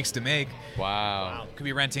 7 weeks to make. Wow. Could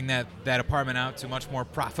be renting that apartment out to much more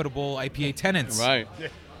profitable IPA tenants. Right.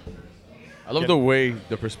 I love the way,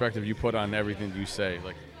 the perspective you put on everything you say.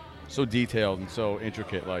 Like, so detailed and so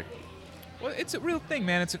intricate. Like, Well, it's a real thing,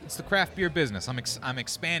 man. It's the craft beer business. I'm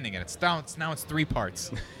expanding it. Now it's 3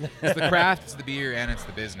 parts. It's the craft, it's the beer, and it's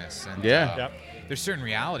the business. And, Yeah. Yep. There's certain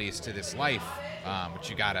realities to this life, which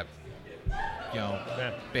you gotta,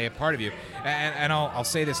 be a part of you. And I'll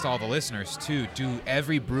say this to all the listeners too: do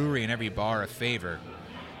every brewery and every bar a favor.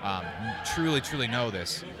 Truly know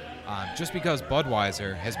this. Just because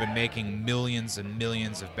Budweiser has been making millions and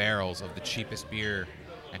millions of barrels of the cheapest beer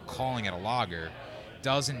and calling it a lager,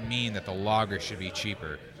 doesn't mean that the lager should be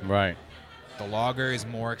cheaper. Right. The lager is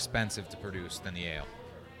more expensive to produce than the ale,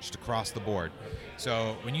 just across the board.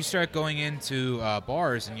 So when you start going into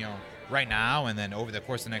bars, and right now and then over the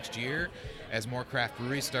course of the next year, as more craft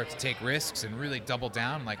breweries start to take risks and really double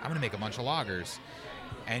down, like, I'm going to make a bunch of lagers,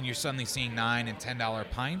 and you're suddenly seeing $9 and $10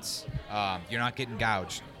 pints, you're not getting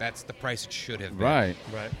gouged. That's the price it should have been. Right.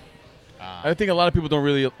 Right. I think a lot of people don't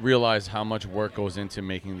really realize how much work goes into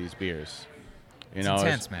making these beers. It's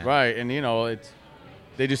intense, man. Right, and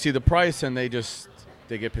they just see the price and they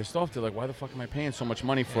get pissed off. They're like, why the fuck am I paying so much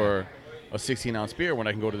money for a 16-ounce beer when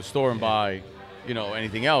I can go to the store and buy,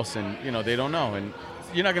 anything else? And they don't know. And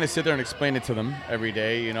you're not going to sit there and explain it to them every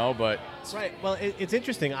day, but Right. Well, it's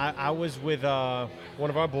interesting. I was with one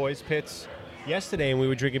of our boys, Pitts, yesterday, and we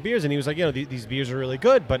were drinking beers, and he was like, these beers are really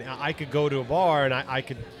good, but I could go to a bar and I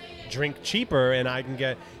could drink cheaper, and I can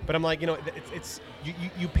get. But I'm like, it's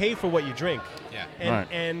you pay for what you drink. Yeah. And Right.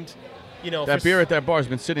 and that beer at that bar has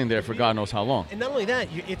been sitting there for God knows how long. And not only that,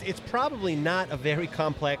 it's probably not a very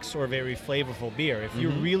complex or very flavorful beer. If you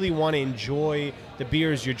really want to enjoy the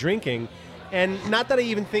beers you're drinking, and not that I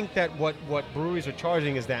even think that what breweries are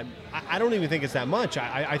charging is that, I don't even think it's that much.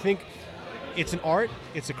 I think it's an art,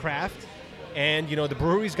 it's a craft, and the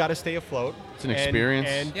brewery's got to stay afloat. It's an experience.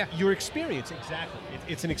 And Yeah. your experience, exactly.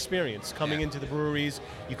 It's an experience coming Yeah. into the breweries.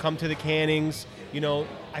 You come to the cannings.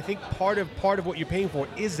 I think part of what you're paying for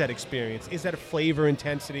is that experience, is that flavor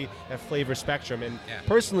intensity, that flavor spectrum. And Yeah.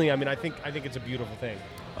 personally, I think it's a beautiful thing.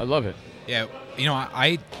 I love it. Yeah.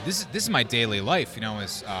 This is my daily life.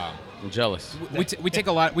 Is I'm jealous. we take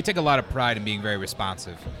a lot of pride in being very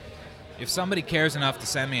responsive. If somebody cares enough to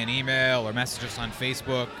send me an email or message us on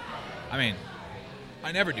Facebook,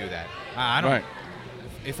 I never do that. I don't. Right.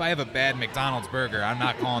 If I have a bad McDonald's burger, I'm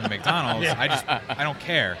not calling the McDonald's. I don't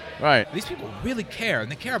care. Right. These people really care,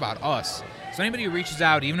 and they care about us. So anybody who reaches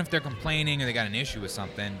out, even if they're complaining or they got an issue with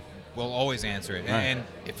something, we'll always answer it. Right. And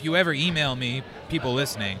if you ever email me, people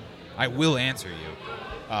listening, I will answer you.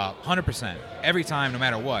 100%. Every time, no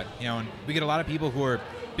matter what. And we get a lot of people who are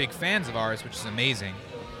big fans of ours, which is amazing.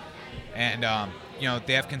 And,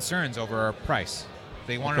 they have concerns over our price.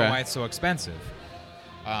 They want to know Okay. why it's so expensive.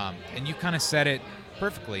 And you kind of said it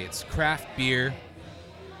perfectly. It's craft beer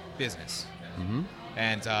business. Mm-hmm.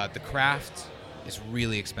 And the craft is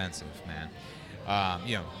really expensive, man.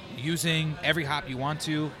 Using every hop you want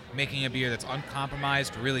to, making a beer that's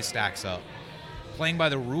uncompromised really stacks up. Playing by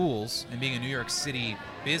the rules and being a New York City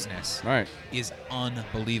business Right. is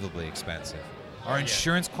unbelievably expensive. Our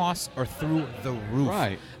insurance costs are through the roof.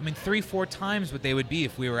 Right. 3-4 times what they would be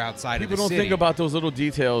if we were outside People of the don't city. think about those little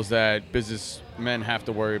details that businessmen have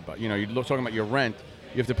to worry about. You're talking about your rent.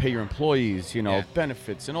 You have to pay your employees, Yeah.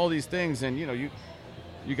 benefits and all these things. And,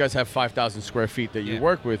 you guys have 5,000 square feet that you Yeah.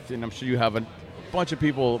 work with, and I'm sure you have a bunch of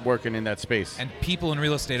people working in that space. And people in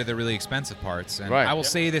real estate are the really expensive parts. And Right. I will Yep.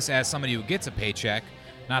 say this as somebody who gets a paycheck,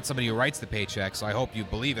 not somebody who writes the paycheck, so I hope you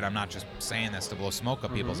believe it. I'm not just saying this to blow smoke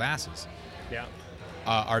up people's asses. Yeah.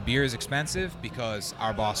 Our beer is expensive because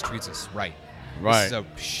our boss treats us right. Right. This is a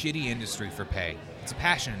shitty industry for pay. It's a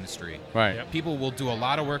passion industry. Right. Yep. People will do a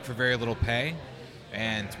lot of work for very little pay.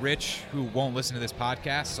 And Rich, who won't listen to this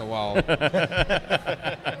podcast, so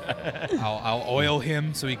I'll oil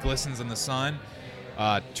him so he glistens in the sun,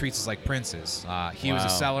 treats us like princes. He was a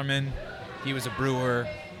Wow. cellarman. He was a brewer.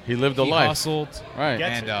 He lived a He life. hustled. Right.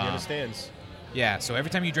 Gets And, it. He understands. Yeah, so every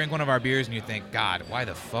time you drink one of our beers and you think, God, why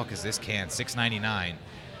the fuck is this can $6.99?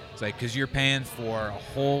 It's like, because you're paying for a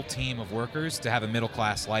whole team of workers to have a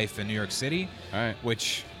middle-class life in New York City, Right.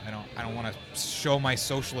 which I don't want to show my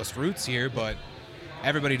socialist roots here, but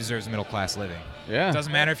everybody deserves a middle-class living. Yeah. It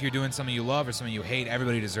doesn't matter if you're doing something you love or something you hate.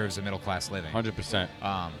 Everybody deserves a middle-class living. 100%.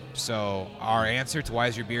 So our answer to why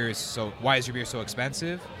is your beer so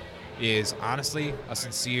expensive is honestly a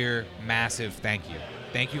sincere, massive thank you.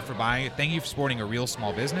 Thank you for buying it. Thank you for supporting a real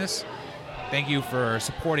small business. Thank you for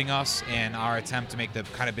supporting us in our attempt to make the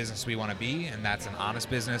kind of business we want to be, and that's an honest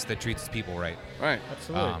business that treats its people right. Right.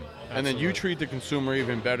 Absolutely. And then you treat the consumer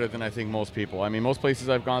even better than I think most people. Most places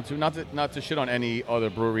I've gone to, not to shit on any other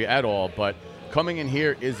brewery at all, but coming in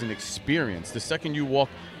here is an experience. The second you walk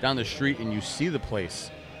down the street and you see the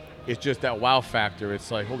place, it's just that wow factor.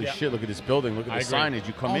 It's like, holy Yeah. shit, look at this building, look at I the agree. signage.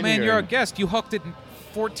 You come Oh in man, here. you're a and- guest. You hooked it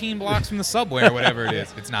 14 blocks from the subway or whatever it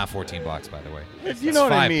is. It's not 14 blocks, by the way. You It's know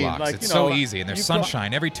what I 5 mean? blocks. Like, it's you know, so easy, and there's you come-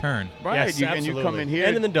 sunshine every turn. Right, Yes, and you absolutely. come in here.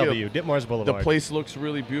 And in the you know, W, Ditmars the Boulevard. place looks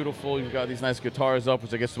really beautiful. You've got these nice guitars up,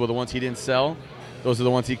 which I guess were the ones he didn't sell. Those are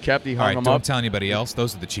the ones he kept. He All hung right, them don't up. tell anybody else.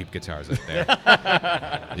 Those are the cheap guitars up there.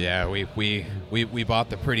 Yeah, we bought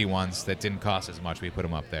the pretty ones that didn't cost as much. We put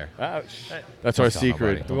them up there. That's our Don't tell nobody.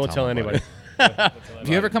 secret. We won't tell anybody. If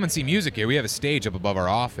you ever come and see music here, we have a stage up above our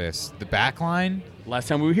office. The back line, Last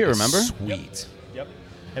time we were here, remember? sweet. Yep.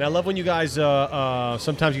 And I love when you guys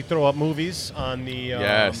sometimes you throw up movies on the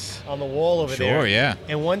Yes. on the wall over there. Sure, yeah.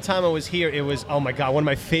 And one time I was here, it was, oh my God, one of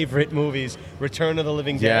my favorite movies, Return of the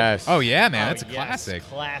Living Dead. Yes. Oh yeah, man, that's a yes, classic.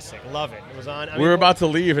 Classic. Love it. It was on. I We were about to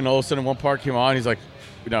leave, and all of a sudden, one part came on. He's like,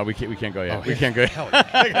 "No, we can't go yet. Oh, we yeah. can't go." Hell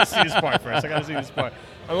Yet. I gotta see this part first. I gotta see this part.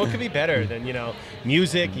 I mean, what could be better than,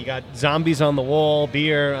 music? You got zombies on the wall,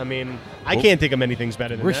 beer. I mean, I can't think of many things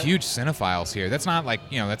better than We're that. huge cinephiles here. That's not like,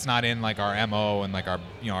 that's not in like our MO and like our,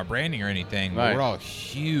 our branding or anything. But Right. we're all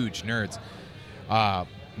huge nerds.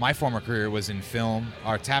 My former career was in film.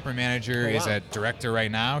 Our taproom manager Oh, is wow. a director right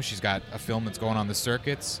now. She's got a film that's going on the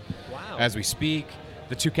circuits Wow. as we speak.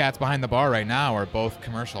 The two cats behind the bar right now are both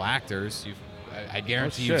commercial actors. I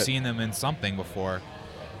guarantee you've shit. seen them in something before.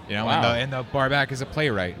 Wow. And the bar back is a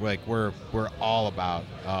playwright. Like we're all about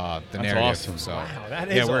the That's narrative. awesome. So Wow, that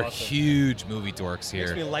yeah, is we're awesome. huge movie dorks Makes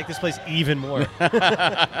here. me like this place even more.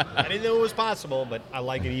 I didn't know it was possible, but I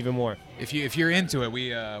like it even more. If you're into it,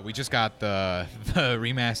 we just got the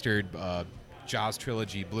remastered Jaws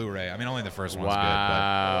trilogy Blu-ray. I mean, only the first one's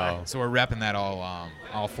Wow. good, but so we're repping that all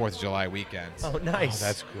 4th of July weekends. Oh, nice.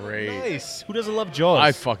 That's great. Nice. Who doesn't love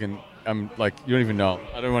Jaws? I'm like, you don't even know.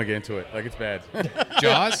 I don't want to get into it. Like, it's bad.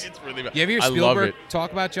 Jaws? It's really bad. You ever hear I love Spielberg it.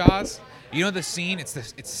 talk about Jaws? You know the scene? It's the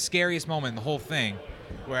scariest moment in the whole thing,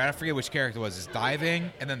 where I forget which character it was. Is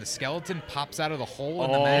diving, and then the skeleton pops out of the hole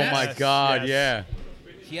in the Oh mask. my God, yes.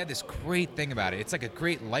 yeah. He had this great thing about it. It's like a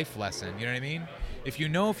great life lesson. You know what I mean? If you're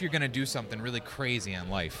gonna do something really crazy in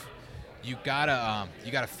life, you gotta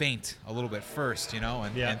feint a little bit first,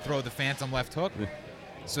 and throw the phantom left hook.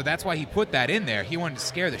 So that's why he put that in there. He wanted to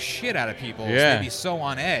scare the shit out of people, so Yeah. they'd be so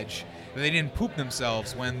on edge that they didn't poop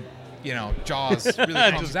themselves when Jaws really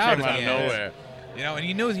It comes just out came at out the of end. nowhere. And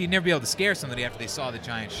he knows he'd never be able to scare somebody after they saw the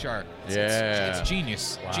giant shark. It's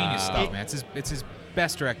genius, genius Wow. stuff, man. It's his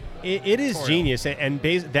best direct. It is Tutorial. genius, and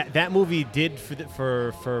that movie did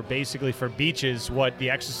for basically for beaches what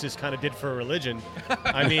The Exorcist kind of did for religion.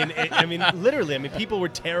 I mean, literally. I mean, people were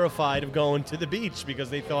terrified of going to the beach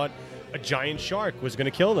because they thought a giant shark was going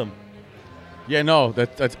to kill them. Yeah, no,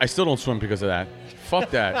 that's I still don't swim because of that. Fuck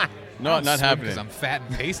that. No, not happening. Because I'm fat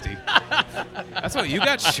and pasty. That's what you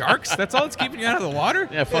got, sharks? That's all that's keeping you out of the water?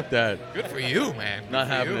 Yeah, fuck that. Good for you, man. Good Not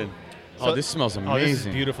for you. happening. So- Oh, this smells amazing. Oh, this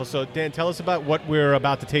is beautiful. So, Dan, tell us about what we're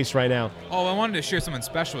about to taste right now. Oh, I wanted to share something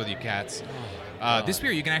special with you, cats. This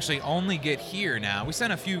beer you can actually only get here now. We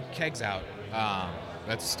sent a few kegs out.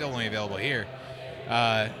 That's still only available here.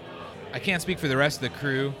 I can't speak for the rest of the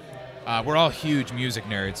crew. We're all huge music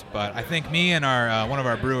nerds, but I think me and our one of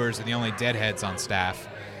our brewers are the only deadheads on staff.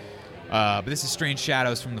 But this is Strange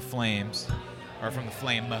Shadows from the Flames, or from the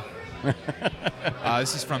Flame.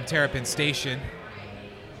 This is from Terrapin Station.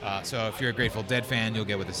 So if you're a Grateful Dead fan, you'll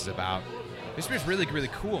get what this is about. This beer's really, really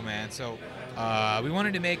cool, man. So we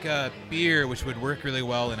wanted to make a beer which would work really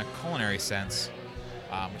well in a culinary sense,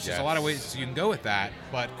 which is a lot of ways you can go with that.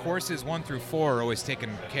 But courses 1 through 4 are always taken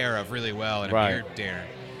care of really well in a beer dinner.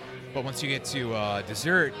 But once you get to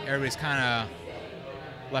dessert, everybody's kind of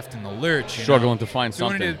left in the lurch. Struggling to find so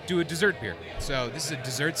we something. wanted to do a dessert beer. So this is a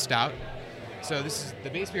dessert stout. So this is the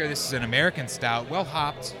base beer. This is an American stout, well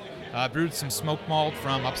hopped, brewed some smoked malt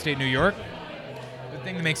from upstate New York. The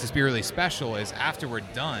thing that makes this beer really special is after we're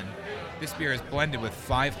done, this beer is blended with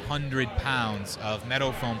 500 pounds of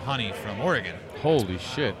meadow foam honey from Oregon. Holy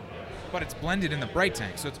shit. But it's blended in the bright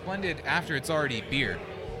tank, so it's blended after it's already beer.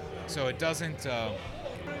 So it doesn't.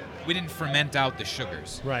 We didn't ferment out the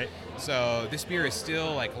sugars. Right. So this beer is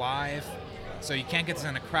still like live. So you can't get this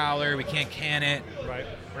in a crowler. We can't can it. Right.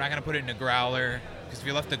 We're not gonna put it in a growler because if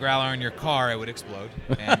you left the growler in your car, it would explode,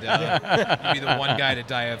 and you'd be the one guy to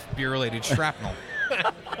die of beer-related shrapnel.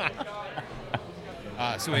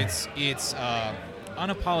 So it's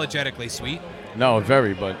unapologetically sweet. No,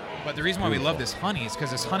 very, but But the reason why we love this honey is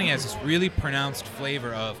because this honey has this really pronounced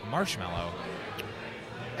flavor of marshmallow.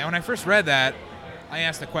 And when I first read that, I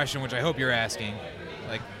asked the question, which I hope you're asking,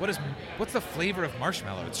 like, what's the flavor of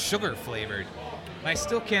marshmallow? It's sugar flavored. And I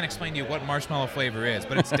still can't explain to you what marshmallow flavor is,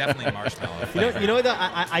 but it's definitely marshmallow flavor. You know what?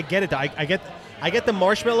 I get it. I get I get the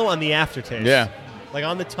marshmallow on the aftertaste. Yeah. Like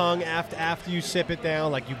on the tongue after you sip it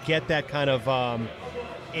down, like you get that kind of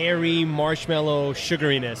airy marshmallow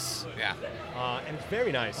sugariness. Yeah. And it's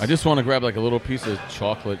very nice. I just want to grab like a little piece of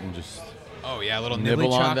chocolate and just Oh yeah, a little nibble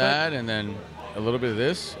nibbly on chocolate. that, and then a little bit of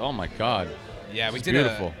this. Oh my God. Yeah, we It's did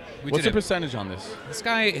beautiful. What's the a, percentage on this? This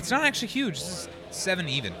guy, it's not actually huge. This is 7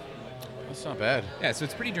 even. That's not bad. Yeah, so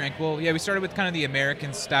it's pretty drinkable. Yeah, we started with kind of the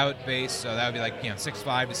American stout base, so that would be like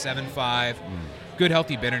 6.5 to 7.5. Good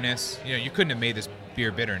healthy bitterness. You couldn't have made this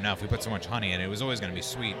beer bitter enough. We put so much honey in it. It was always going to be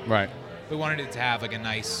sweet. Right. We wanted it to have like a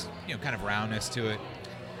nice, kind of roundness to it.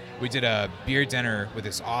 We did a beer dinner with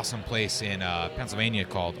this awesome place in Pennsylvania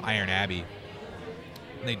called Iron Abbey.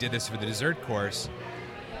 And they did this for the dessert course,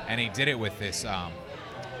 and he did it with this,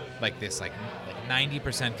 like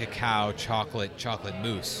 90% cacao chocolate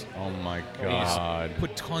mousse. Oh my And he just God.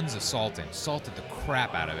 put tons of salt in, salted the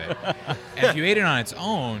crap out of it. And if you ate it on its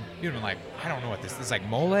own, you'd have been like, I don't know what this is. Like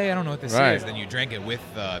mole? I don't know what this Right. is. Then you drank it with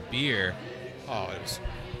beer. Oh, it was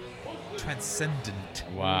transcendent.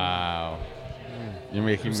 Wow. You're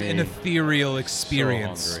making It was me an ethereal so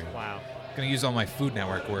experience. hungry. Wow. Gonna use all my Food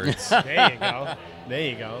Network words. There you go. There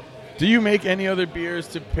you go. Do you make any other beers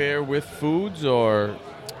to pair with foods, or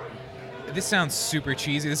This sounds super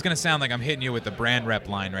cheesy. This is gonna sound like I'm hitting you with the brand rep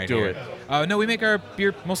line right Do here. it. No, we make our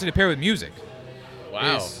beer mostly to pair with music.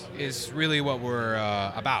 wow? Is really what we're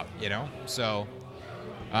about, So,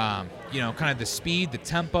 kind of the speed, the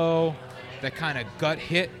tempo, that kind of gut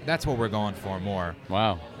hit. That's what we're going for more.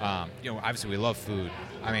 Wow. Obviously we love food.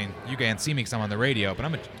 I mean, you can't see me because I'm on the radio, but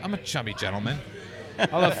I'm a chubby gentleman. I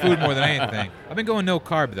love food more than anything. I've been going no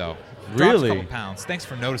carb though. Dropped Really? a couple pounds. Thanks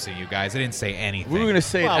for noticing, you guys. I didn't say anything. We were gonna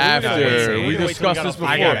say it Well, we were gonna after. wait- We we were gonna wait till we discussed got this off before.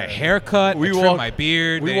 the I got a haircut. We I trimmed walked- my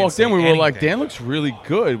beard. We They didn't walked in. say We were like, anything. Dan looks really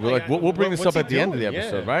good. We're like, we'll bring this What's up he at the end of the doing?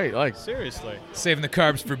 episode, Yeah. right? Like, Seriously. Saving the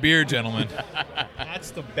carbs for beer, gentlemen.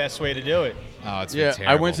 That's the best way to do it. Oh, it's been yeah.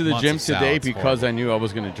 terrible. I went to the Months gym of today salads, because horrible. I knew I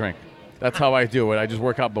was gonna drink. That's how I do it. I just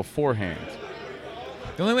work out beforehand.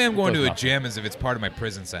 The only way I'm going does to a nothing. gym is if it's part of my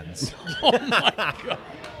prison sentence.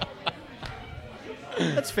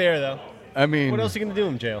 That's fair, though. I mean, What else are you going to do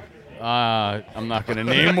in jail? I'm not gonna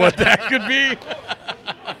name what that could be.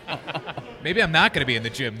 Maybe I'm not going to be in the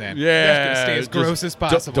gym then. Yeah. That's going to stay as just gross as don't-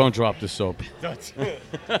 possible. Don't drop the soap.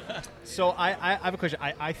 So I have a question.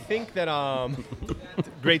 I think that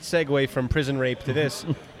great segue from prison rape to this,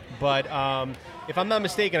 but if I'm not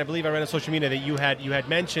mistaken, I believe I read on social media that you had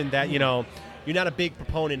mentioned that you're not a big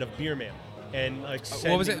proponent of beer mail and like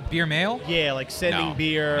What was it? Beer mail? Yeah, like sending No.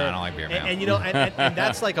 beer. No, I don't like beer mail. And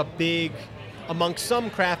that's like a big, amongst some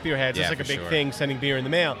craft beer heads, Yeah, that's like a for big sure. thing, sending beer in the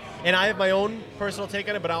mail. And I have my own personal take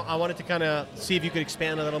on it, but I wanted to kind of see if you could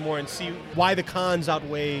expand a little more and see why the cons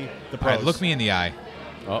outweigh the All pros. right, look me in the eye.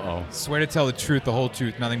 Uh-oh. Swear to tell the truth, the whole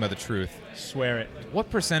truth, nothing but the truth. Swear it. What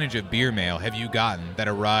percentage of beer mail have you gotten that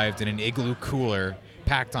arrived in an igloo cooler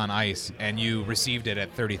packed on ice and you received it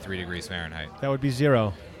at 33 degrees Fahrenheit? That would be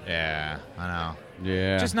 0. Yeah, I know.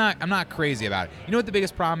 Yeah. I'm not crazy about it. You know what the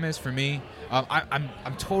biggest problem is for me?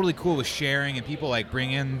 I'm totally cool with sharing and people like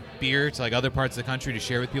bring in beer to like other parts of the country to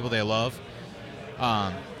share with people they love.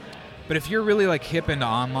 But if you're really like hip into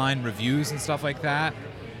online reviews and stuff like that,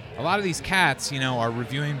 a lot of these cats, are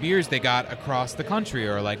reviewing beers they got across the country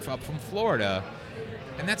or like up from Florida,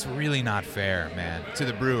 and that's really not fair, man, to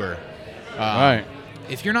the brewer. Right.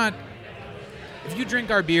 If you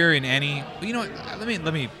drink our beer in any,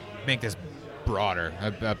 let me make this broader,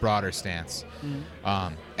 a broader stance.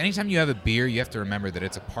 Anytime you have a beer, you have to remember that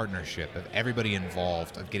it's a partnership of everybody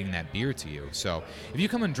involved of getting that beer to you. So if you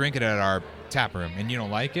come and drink it at our tap room and you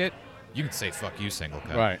don't like it, you can say "fuck you, Single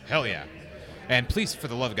Cut." Right. Hell yeah. And please, for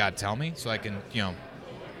the love of God, tell me so I can,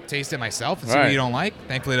 taste it myself and see Right. what you don't like.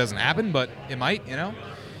 Thankfully, it doesn't happen, but it might,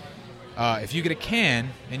 If you get a can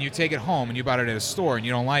and you take it home and you bought it at a store and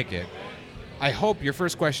you don't like it, I hope your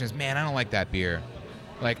first question is, man, I don't like that beer.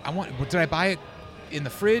 Like, did I buy it in the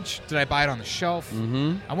fridge? Did I buy it on the shelf?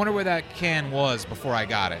 Mm-hmm. I wonder where that can was before I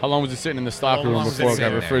got it. How long was it sitting in the stock How room long was it before it got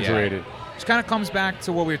sitting there? refrigerated? Which kind of comes back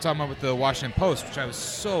to what we were talking about with the Washington Post, which I was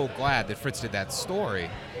so glad that Fritz did that story.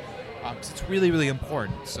 'Cause it's really, really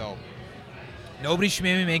important. So nobody should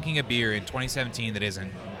be making a beer in 2017 that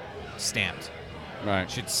isn't stamped. Right. It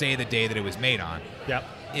should say the day that it was made on. Yep.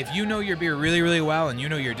 If you know your beer really, really well and you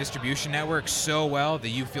know your distribution network so well that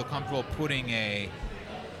you feel comfortable putting a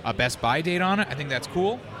Best Buy date on it, I think that's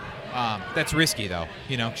cool. That's risky, though,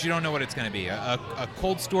 because you don't know what it's going to be. A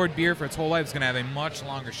cold stored beer for its whole life is going to have a much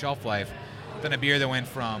longer shelf life than a beer that went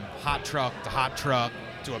from hot truck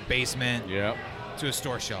to a basement Yep. to a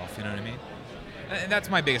store shelf. You know what I mean? And that's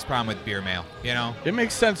my biggest problem with beer mail, you know? It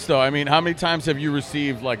makes sense, though. I mean, how many times have you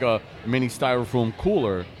received like a mini styrofoam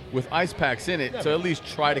cooler with ice packs in it to at least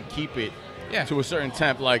try to keep it to a certain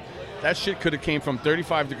temp? Like, that shit could have came from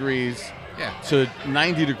 35 degrees to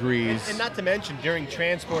 90 degrees. And not to mention, during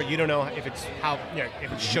transport, you don't know if it's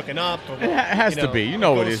if it's shooken up. Or, it has to be. You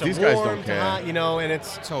know it is. These guys don't care. Hot, and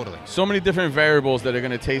it's totally so many different variables that are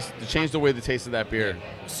going to change the way the taste of that beer.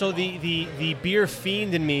 So the beer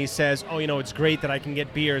fiend in me says, oh, it's great that I can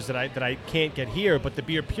get beers that I can't get here. But the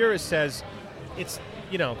beer purist says, it's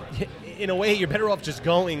in a way, you're better off just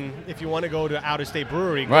going, if you want to go to out-of-state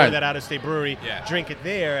brewery, go to that out-of-state brewery, drink it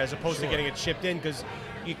there, as opposed to getting it shipped in, because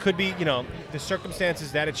it could be, the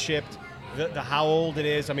circumstances that it's shipped, the how old it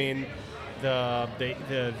is. I mean,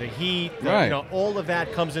 the heat, all of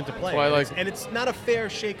that comes into play. And it's not a fair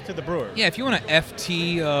shake to the brewer. Yeah, if you want to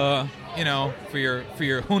FT, for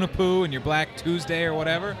your Hunapoo and your Black Tuesday or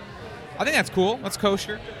whatever, I think that's cool. That's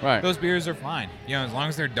kosher. Right. Those beers are fine. As long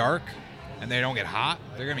as they're dark and they don't get hot,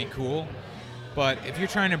 they're gonna be cool. But if you're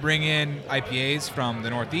trying to bring in IPAs from the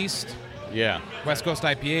Northeast, West Coast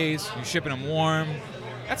IPAs, you're shipping them warm.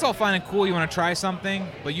 That's all fine and cool. You want to try something,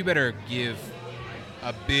 but you better give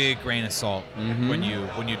a big grain of salt when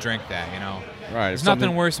you drink that. Right. There's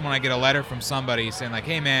nothing worse than when I get a letter from somebody saying like,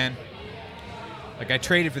 "Hey man, like I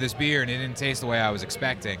traded for this beer and it didn't taste the way I was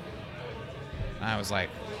expecting." And I was like,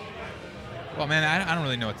 "Well, man, I don't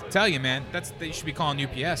really know what to tell you, man. You should be calling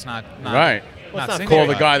UPS, not right. Well, not call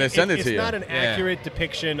the guy that sent it to you. It's not an accurate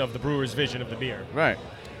depiction of the brewer's vision of the beer. Right.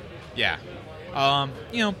 Yeah.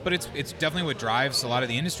 But it's definitely what drives a lot of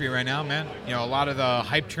the industry right now, man. A lot of the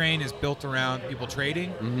hype train is built around people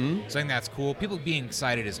trading. So I think that's cool. People being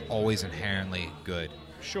excited is always inherently good.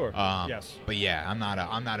 Sure. Yes. But yeah, I'm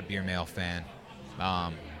not a beer mail fan.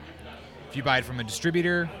 If you buy it from a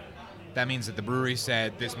distributor, that means that the brewery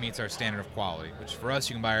said this meets our standard of quality. Which for us,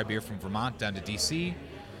 you can buy our beer from Vermont down to DC.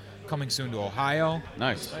 Coming soon to Ohio.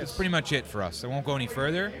 Nice. That's pretty much it for us. It won't go any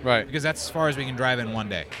further. Right. Because that's as far as we can drive in one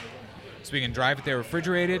day. So we can drive it there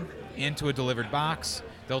refrigerated into a delivered box.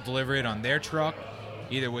 They'll deliver it on their truck,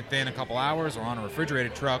 either within a couple hours or on a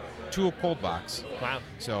refrigerated truck to a cold box. Wow.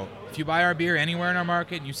 So if you buy our beer anywhere in our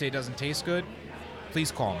market and you say it doesn't taste good,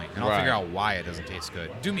 please call me and I'll figure out why it doesn't taste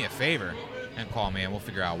good. Do me a favor and call me and we'll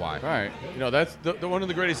figure out why. Right. That's one of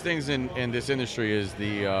the greatest things in this industry is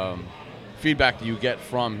the feedback that you get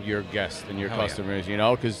from your guests and your customers.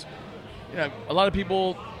 Because a lot of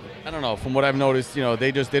people, I don't know, from what I've noticed,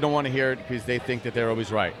 they don't want to hear it because they think that they're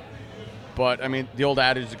always right. But I mean, the old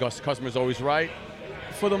adage, the customer's always right.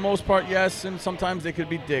 For the most part, yes, and sometimes they could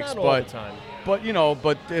be dicks. Not all the time.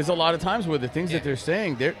 But there's a lot of times where the things that they're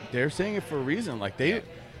saying, they're saying it for a reason. Like they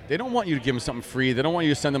don't want you to give them something free. They don't want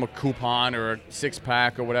you to send them a coupon or a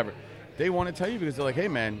 6-pack or whatever. They want to tell you because they're like, hey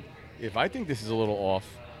man, if I think this is a little off,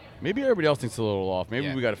 maybe everybody else thinks it's a little off.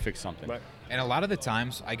 Maybe we got to fix something. Right. And a lot of the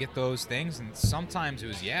times I get those things, and sometimes it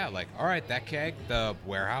was, all right, that keg, the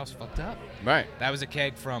warehouse fucked up. Right. That was a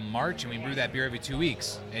keg from March, and we brewed that beer every 2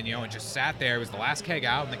 weeks. And, it just sat there. It was the last keg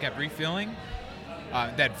out, and they kept refilling.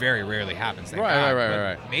 That very rarely happens. Thank God.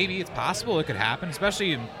 Right. Maybe it's possible it could happen,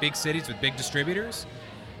 especially in big cities with big distributors.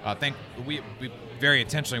 We very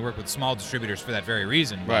intentionally work with small distributors for that very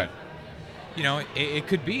reason. But, it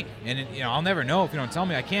could be. And, I'll never know if you don't tell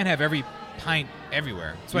me. I can't have every pint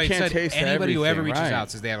everywhere. That's why I said anybody who ever reaches out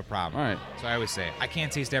says they have a problem. Right. So I always say, I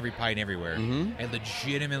can't taste every pint everywhere. I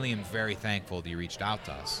legitimately am very thankful that you reached out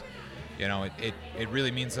to us. It really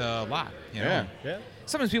means a lot. Yeah.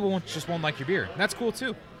 Sometimes people won't like your beer. That's cool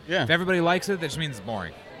too. Yeah. If everybody likes it, that just means it's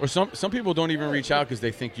boring. Or some people don't even reach out because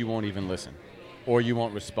they think you won't even listen, or you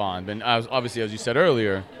won't respond. And obviously, as you said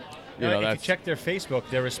earlier, if you check their Facebook,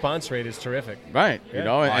 their response rate is terrific. Right.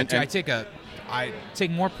 Yeah. I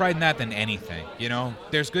take more pride in that than anything.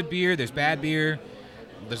 There's good beer, there's bad beer.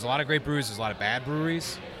 There's a lot of great breweries, there's a lot of bad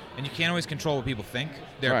breweries, and you can't always control what people think,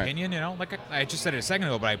 their opinion. Like I just said it a second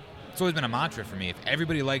ago, but it's always been a mantra for me. If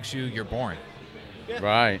everybody likes you, you're boring. Yeah.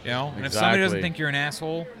 Right. And if somebody doesn't think you're an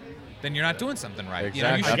asshole, then you're not doing something right.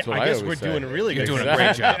 Exactly. You should, I guess we're doing a really good job. You're doing a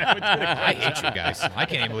great job. I hate you guys. I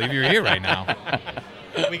can't even believe you're here right now.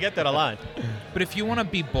 We get that a lot. But if you want to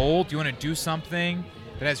be bold, you want to do something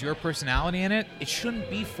that has your personality in it, it shouldn't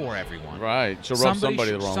be for everyone. Right. So rub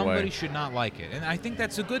somebody the wrong way. Somebody should not like it. And I think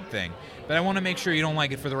that's a good thing. But I want to make sure you don't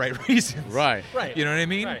like it for the right reasons. Right. You know what I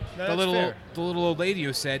mean? Right. No, the little old lady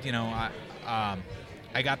who said,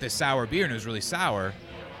 I got this sour beer and it was really sour.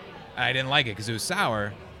 And I didn't like it because it was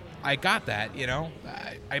sour. I got that,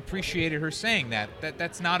 I appreciated her saying that.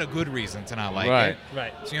 That's not a good reason to not like it.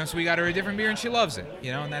 Right. So, so we got her a different beer and she loves it,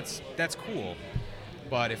 and that's cool.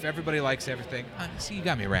 But if everybody likes everything, see, you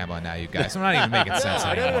got me rambling now, you guys. I'm not even making sense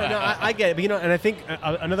anymore. No, I get it. But, and I think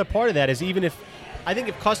another part of that is I think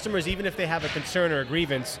if customers, even if they have a concern or a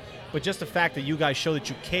grievance, but just the fact that you guys show that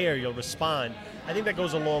you care, you'll respond, I think that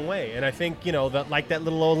goes a long way. And I think, like that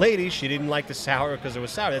little old lady, she didn't like the sour because it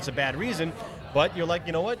was sour. That's a bad reason. But you're like,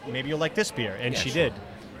 you know what? Maybe you'll like this beer. And she did.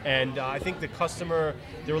 And I think the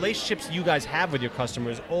relationships you guys have with your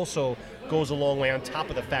customers also goes a long way on top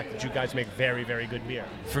of the fact that you guys make very, very good beer.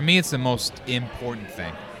 For me, it's the most important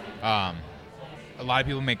thing. A lot of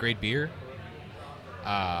people make great beer.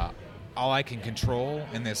 All I can control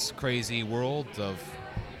in this crazy world of,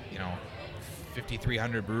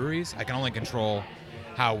 5,300 breweries, I can only control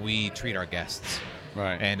how we treat our guests.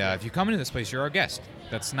 Right. And if you come into this place, you're our guest.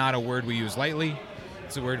 That's not a word we use lightly.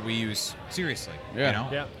 It's a word we use seriously.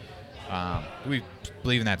 Yeah. Yeah. We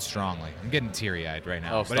believe in that strongly. I'm getting teary-eyed right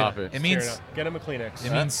now. Oh, stop it. It means Get him a Kleenex.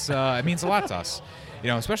 it means a lot to us.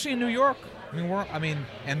 Especially in New York.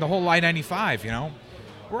 And the whole I-95.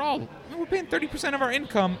 We're paying 30% of our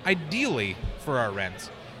income ideally for our rent.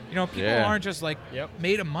 People aren't just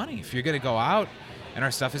made of money. If you're going to go out and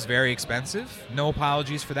our stuff is very expensive, no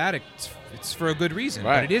apologies for that. It's for a good reason.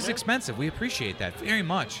 Right. But it is expensive. We appreciate that very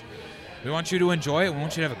much. We want you to enjoy it. We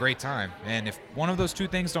want you to have a great time. And if one of those two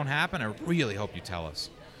things don't happen, I really hope you tell us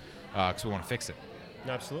because we want to fix it.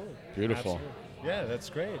 Absolutely. Beautiful. Absolutely. Yeah, that's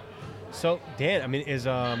great. So, Dan, this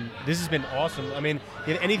has been awesome.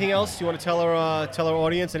 Anything else you want to tell our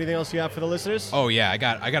audience? Anything else you have for the listeners? Oh yeah, I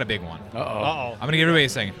got a big one. Uh-oh. I'm gonna give everybody a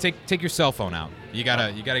second. Take your cell phone out. You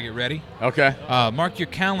gotta get ready. Okay. Mark your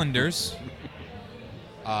calendars.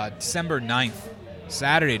 December 9th,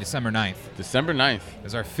 Saturday, December 9th. December 9th.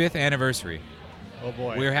 Is our 5th anniversary. Oh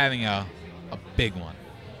boy. We're having a big one.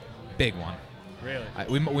 Big one. Really?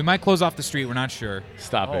 We might close off the street. We're not sure.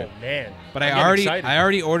 Stop it. Oh man. But I'm I getting excited.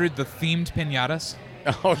 already ordered the themed piñatas.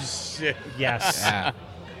 Oh shit. Yes. Yeah.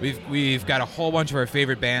 We've got a whole bunch of our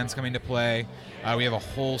favorite bands coming to play. We have a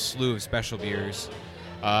whole slew of special beers.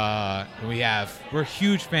 We're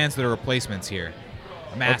huge fans of the replacements here.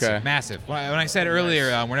 Massive. When I said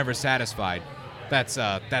earlier, we're never satisfied. That's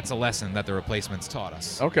a lesson that the replacements taught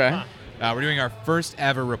us. Okay. We're doing our first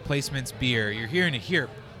ever replacements beer. You're hearing it here.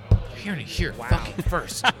 Fucking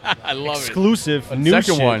first. I love Exclusive. it. New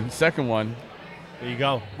Second one. There you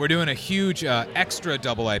go. We're doing a huge extra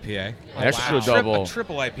double IPA. Extra double. A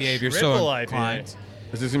triple IPA if you're Triple so IPA. inclined.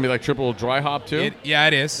 Is this gonna be like triple dry hop too?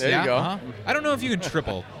 It is. There you go. I don't know if you can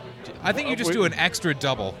triple. I think you just do an extra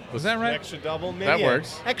double. Is that right? Extra double, maybe. That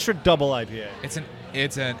works. Extra double IPA.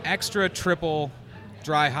 It's an extra triple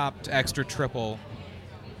dry hopped extra triple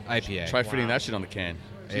IPA. Try fitting that shit on the can.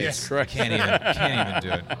 It's Christ. can't even do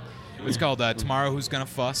it. It's called Tomorrow Who's Gonna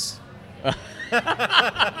Fuss.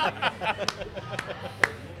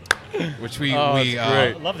 Which we great.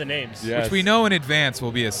 I love the names. Yeah. which we know in advance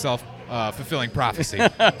will be a self-fulfilling prophecy.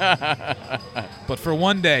 But for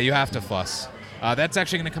one day, you have to fuss. That's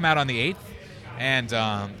actually going to come out on the 8th. And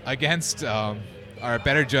against our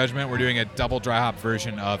better judgment, we're doing a double dry hop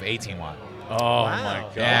version of 18 Watt. Oh Wow. my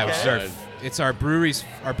god. Yeah, which is it's our brewer's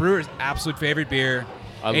absolute favorite beer.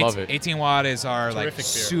 I love it. 18 Watt is our Terrific beer.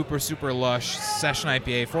 super, super lush session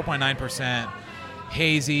IPA, 4.9%.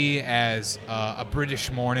 Hazy as a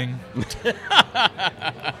British morning.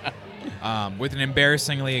 With an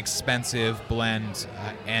embarrassingly expensive blend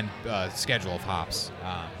and schedule of hops.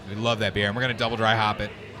 We love that beer, and we're going to double dry hop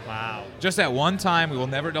it. Wow. Just at one time. We will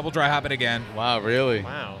never double dry hop it again. Wow, really?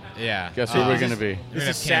 Wow. Yeah. Guess who we're gonna be? This is have cans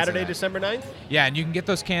of Saturday, that. December 9th? Yeah, and you can get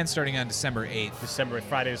those cans starting on December 8th.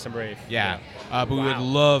 Friday, December 8th. Yeah. But we would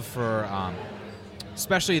love for,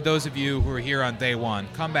 especially those of you who are here on day one,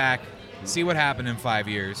 come back, see what happened in 5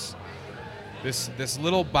 years. This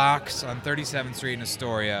little box on 37th Street in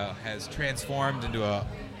Astoria has transformed into a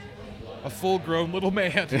full-grown little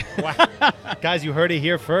man. Wow. Guys, you heard it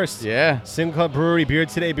here first. Yeah. Single Cut Brewery, beer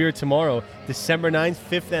today, beer tomorrow. December 9th,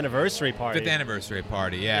 5th anniversary party. 5th anniversary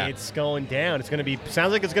party, yeah. It's going down.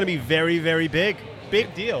 Sounds like it's going to be very, very big.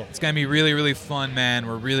 Big deal. It's going to be really, really fun, man.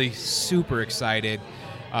 We're really super excited.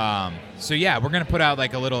 So, yeah, we're going to put out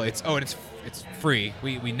like a little, it's free.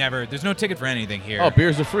 We never, there's no ticket for anything here. Oh,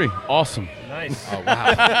 beers are free. Awesome. Nice. Oh,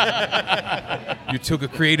 wow. You took a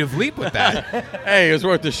creative leap with that. Hey, it was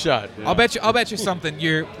worth a shot. I'll bet you something.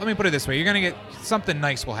 Let me put it this way: you're gonna get something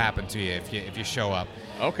nice will happen to you if you show up.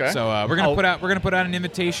 Okay. So we're gonna put out an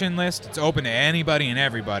invitation list. It's open to anybody and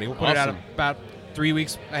everybody. We'll put it out Awesome. about 3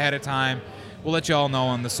 weeks ahead of time. We'll let you all know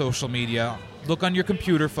on the social media. Look on your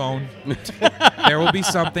computer phone. There will be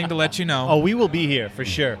something to let you know. Oh, we will be here for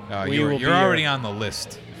sure. You're already on the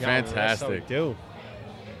list. Yeah, that's how we Fantastic. do.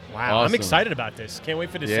 Wow, I'm Awesome. excited about this. Can't wait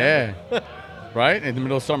for December. Yeah. right? In the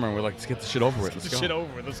middle of summer, and we're like, let's get this shit over with. Let's go. Shit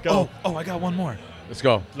over. Let's go. Oh, I got one more. Let's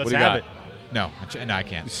go. Let's what do you have got? it. No, no, I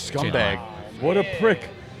can't. Scumbag. What a prick.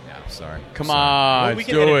 Yeah, I'm sorry. Come Sorry. on, Well, we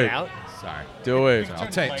can do edit it. it out. Sorry. Do it. I'll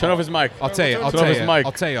tell you. Turn off his mic. I'll tell you. I'll Turn tell off his you. mic.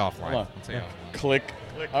 I'll tell you offline. Hold on. I'll tell you. Click.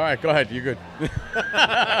 All right, go ahead. You're good.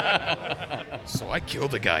 So I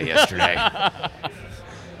killed a guy yesterday.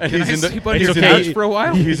 And Can he's I in the. sleep on he's your in the- couch for a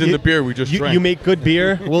while? He's in the beer we just drank. You make good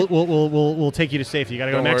beer. We'll take you to safety. You got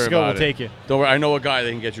to go to Don't worry Mexico. about We'll it. take you. Don't worry. I know a guy that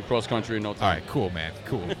can get you cross country in no All time. right, cool, man.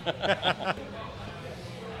 Cool.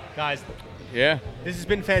 Guys, Yeah. this has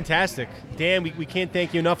been fantastic. Dan, we can't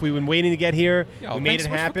thank you enough. We've been waiting to get here. Yo, we made thanks it so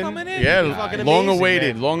much for happen. coming in. Yeah. fucking Long amazing,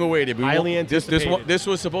 awaited. man. Long awaited. Highly This anticipated. this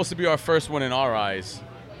was supposed to be our first one in our eyes,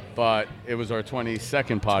 but it was our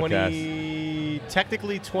 22nd podcast.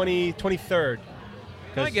 Technically 23rd.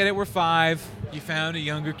 I get it. We're 5. You found a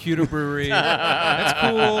younger, cuter brewery. That's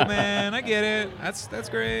cool, man. I get it. That's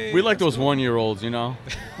great. We like those 1-year-olds, you know.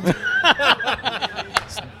 There's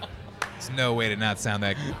no way to not sound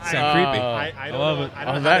creepy. I don't love know, it. I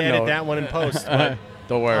don't On know how that to edit note- that one in post. But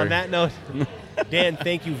Don't worry. on that note, Dan,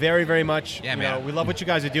 thank you very, very much. Yeah, You man. know, we love what you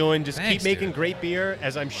guys are doing. Just Thanks, keep making dude. great beer,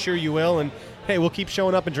 as I'm sure you will. And hey, we'll keep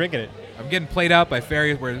showing up and drinking it. I'm getting played out by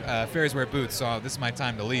fairies wear boots, so this is my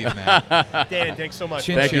time to leave, man. Dan, thanks so much.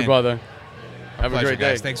 Chin Thank you, chin. brother. Have a Pleasure, great day.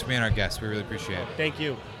 guys. Thanks for being our guest. We really appreciate it. Thank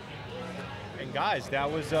you. And guys, that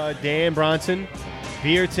was Dan Bronson.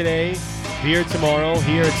 Beer today, beer tomorrow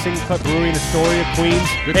here at Single Cut Brewery in Astoria, Queens.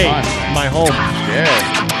 Good hey, times, man. my home.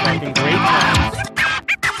 Yeah. Fucking great time.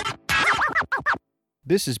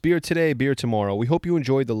 This is Beer Today, Beer Tomorrow. We hope you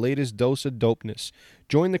enjoyed the latest dose of dopeness.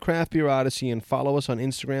 Join the Craft Beer Odyssey and follow us on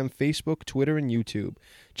Instagram, Facebook, Twitter, and YouTube.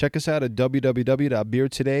 Check us out at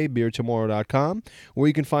www.beertodaybeertomorrow.com, where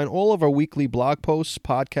you can find all of our weekly blog posts,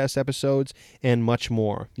 podcast episodes, and much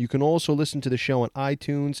more. You can also listen to the show on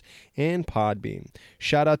iTunes and Podbean.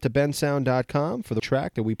 Shout out to bensound.com for the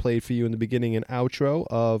track that we played for you in the beginning and outro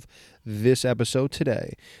of this episode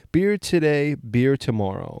today. Beer Today, Beer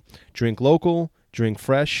Tomorrow. Drink local, drink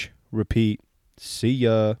fresh, repeat. See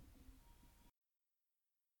ya.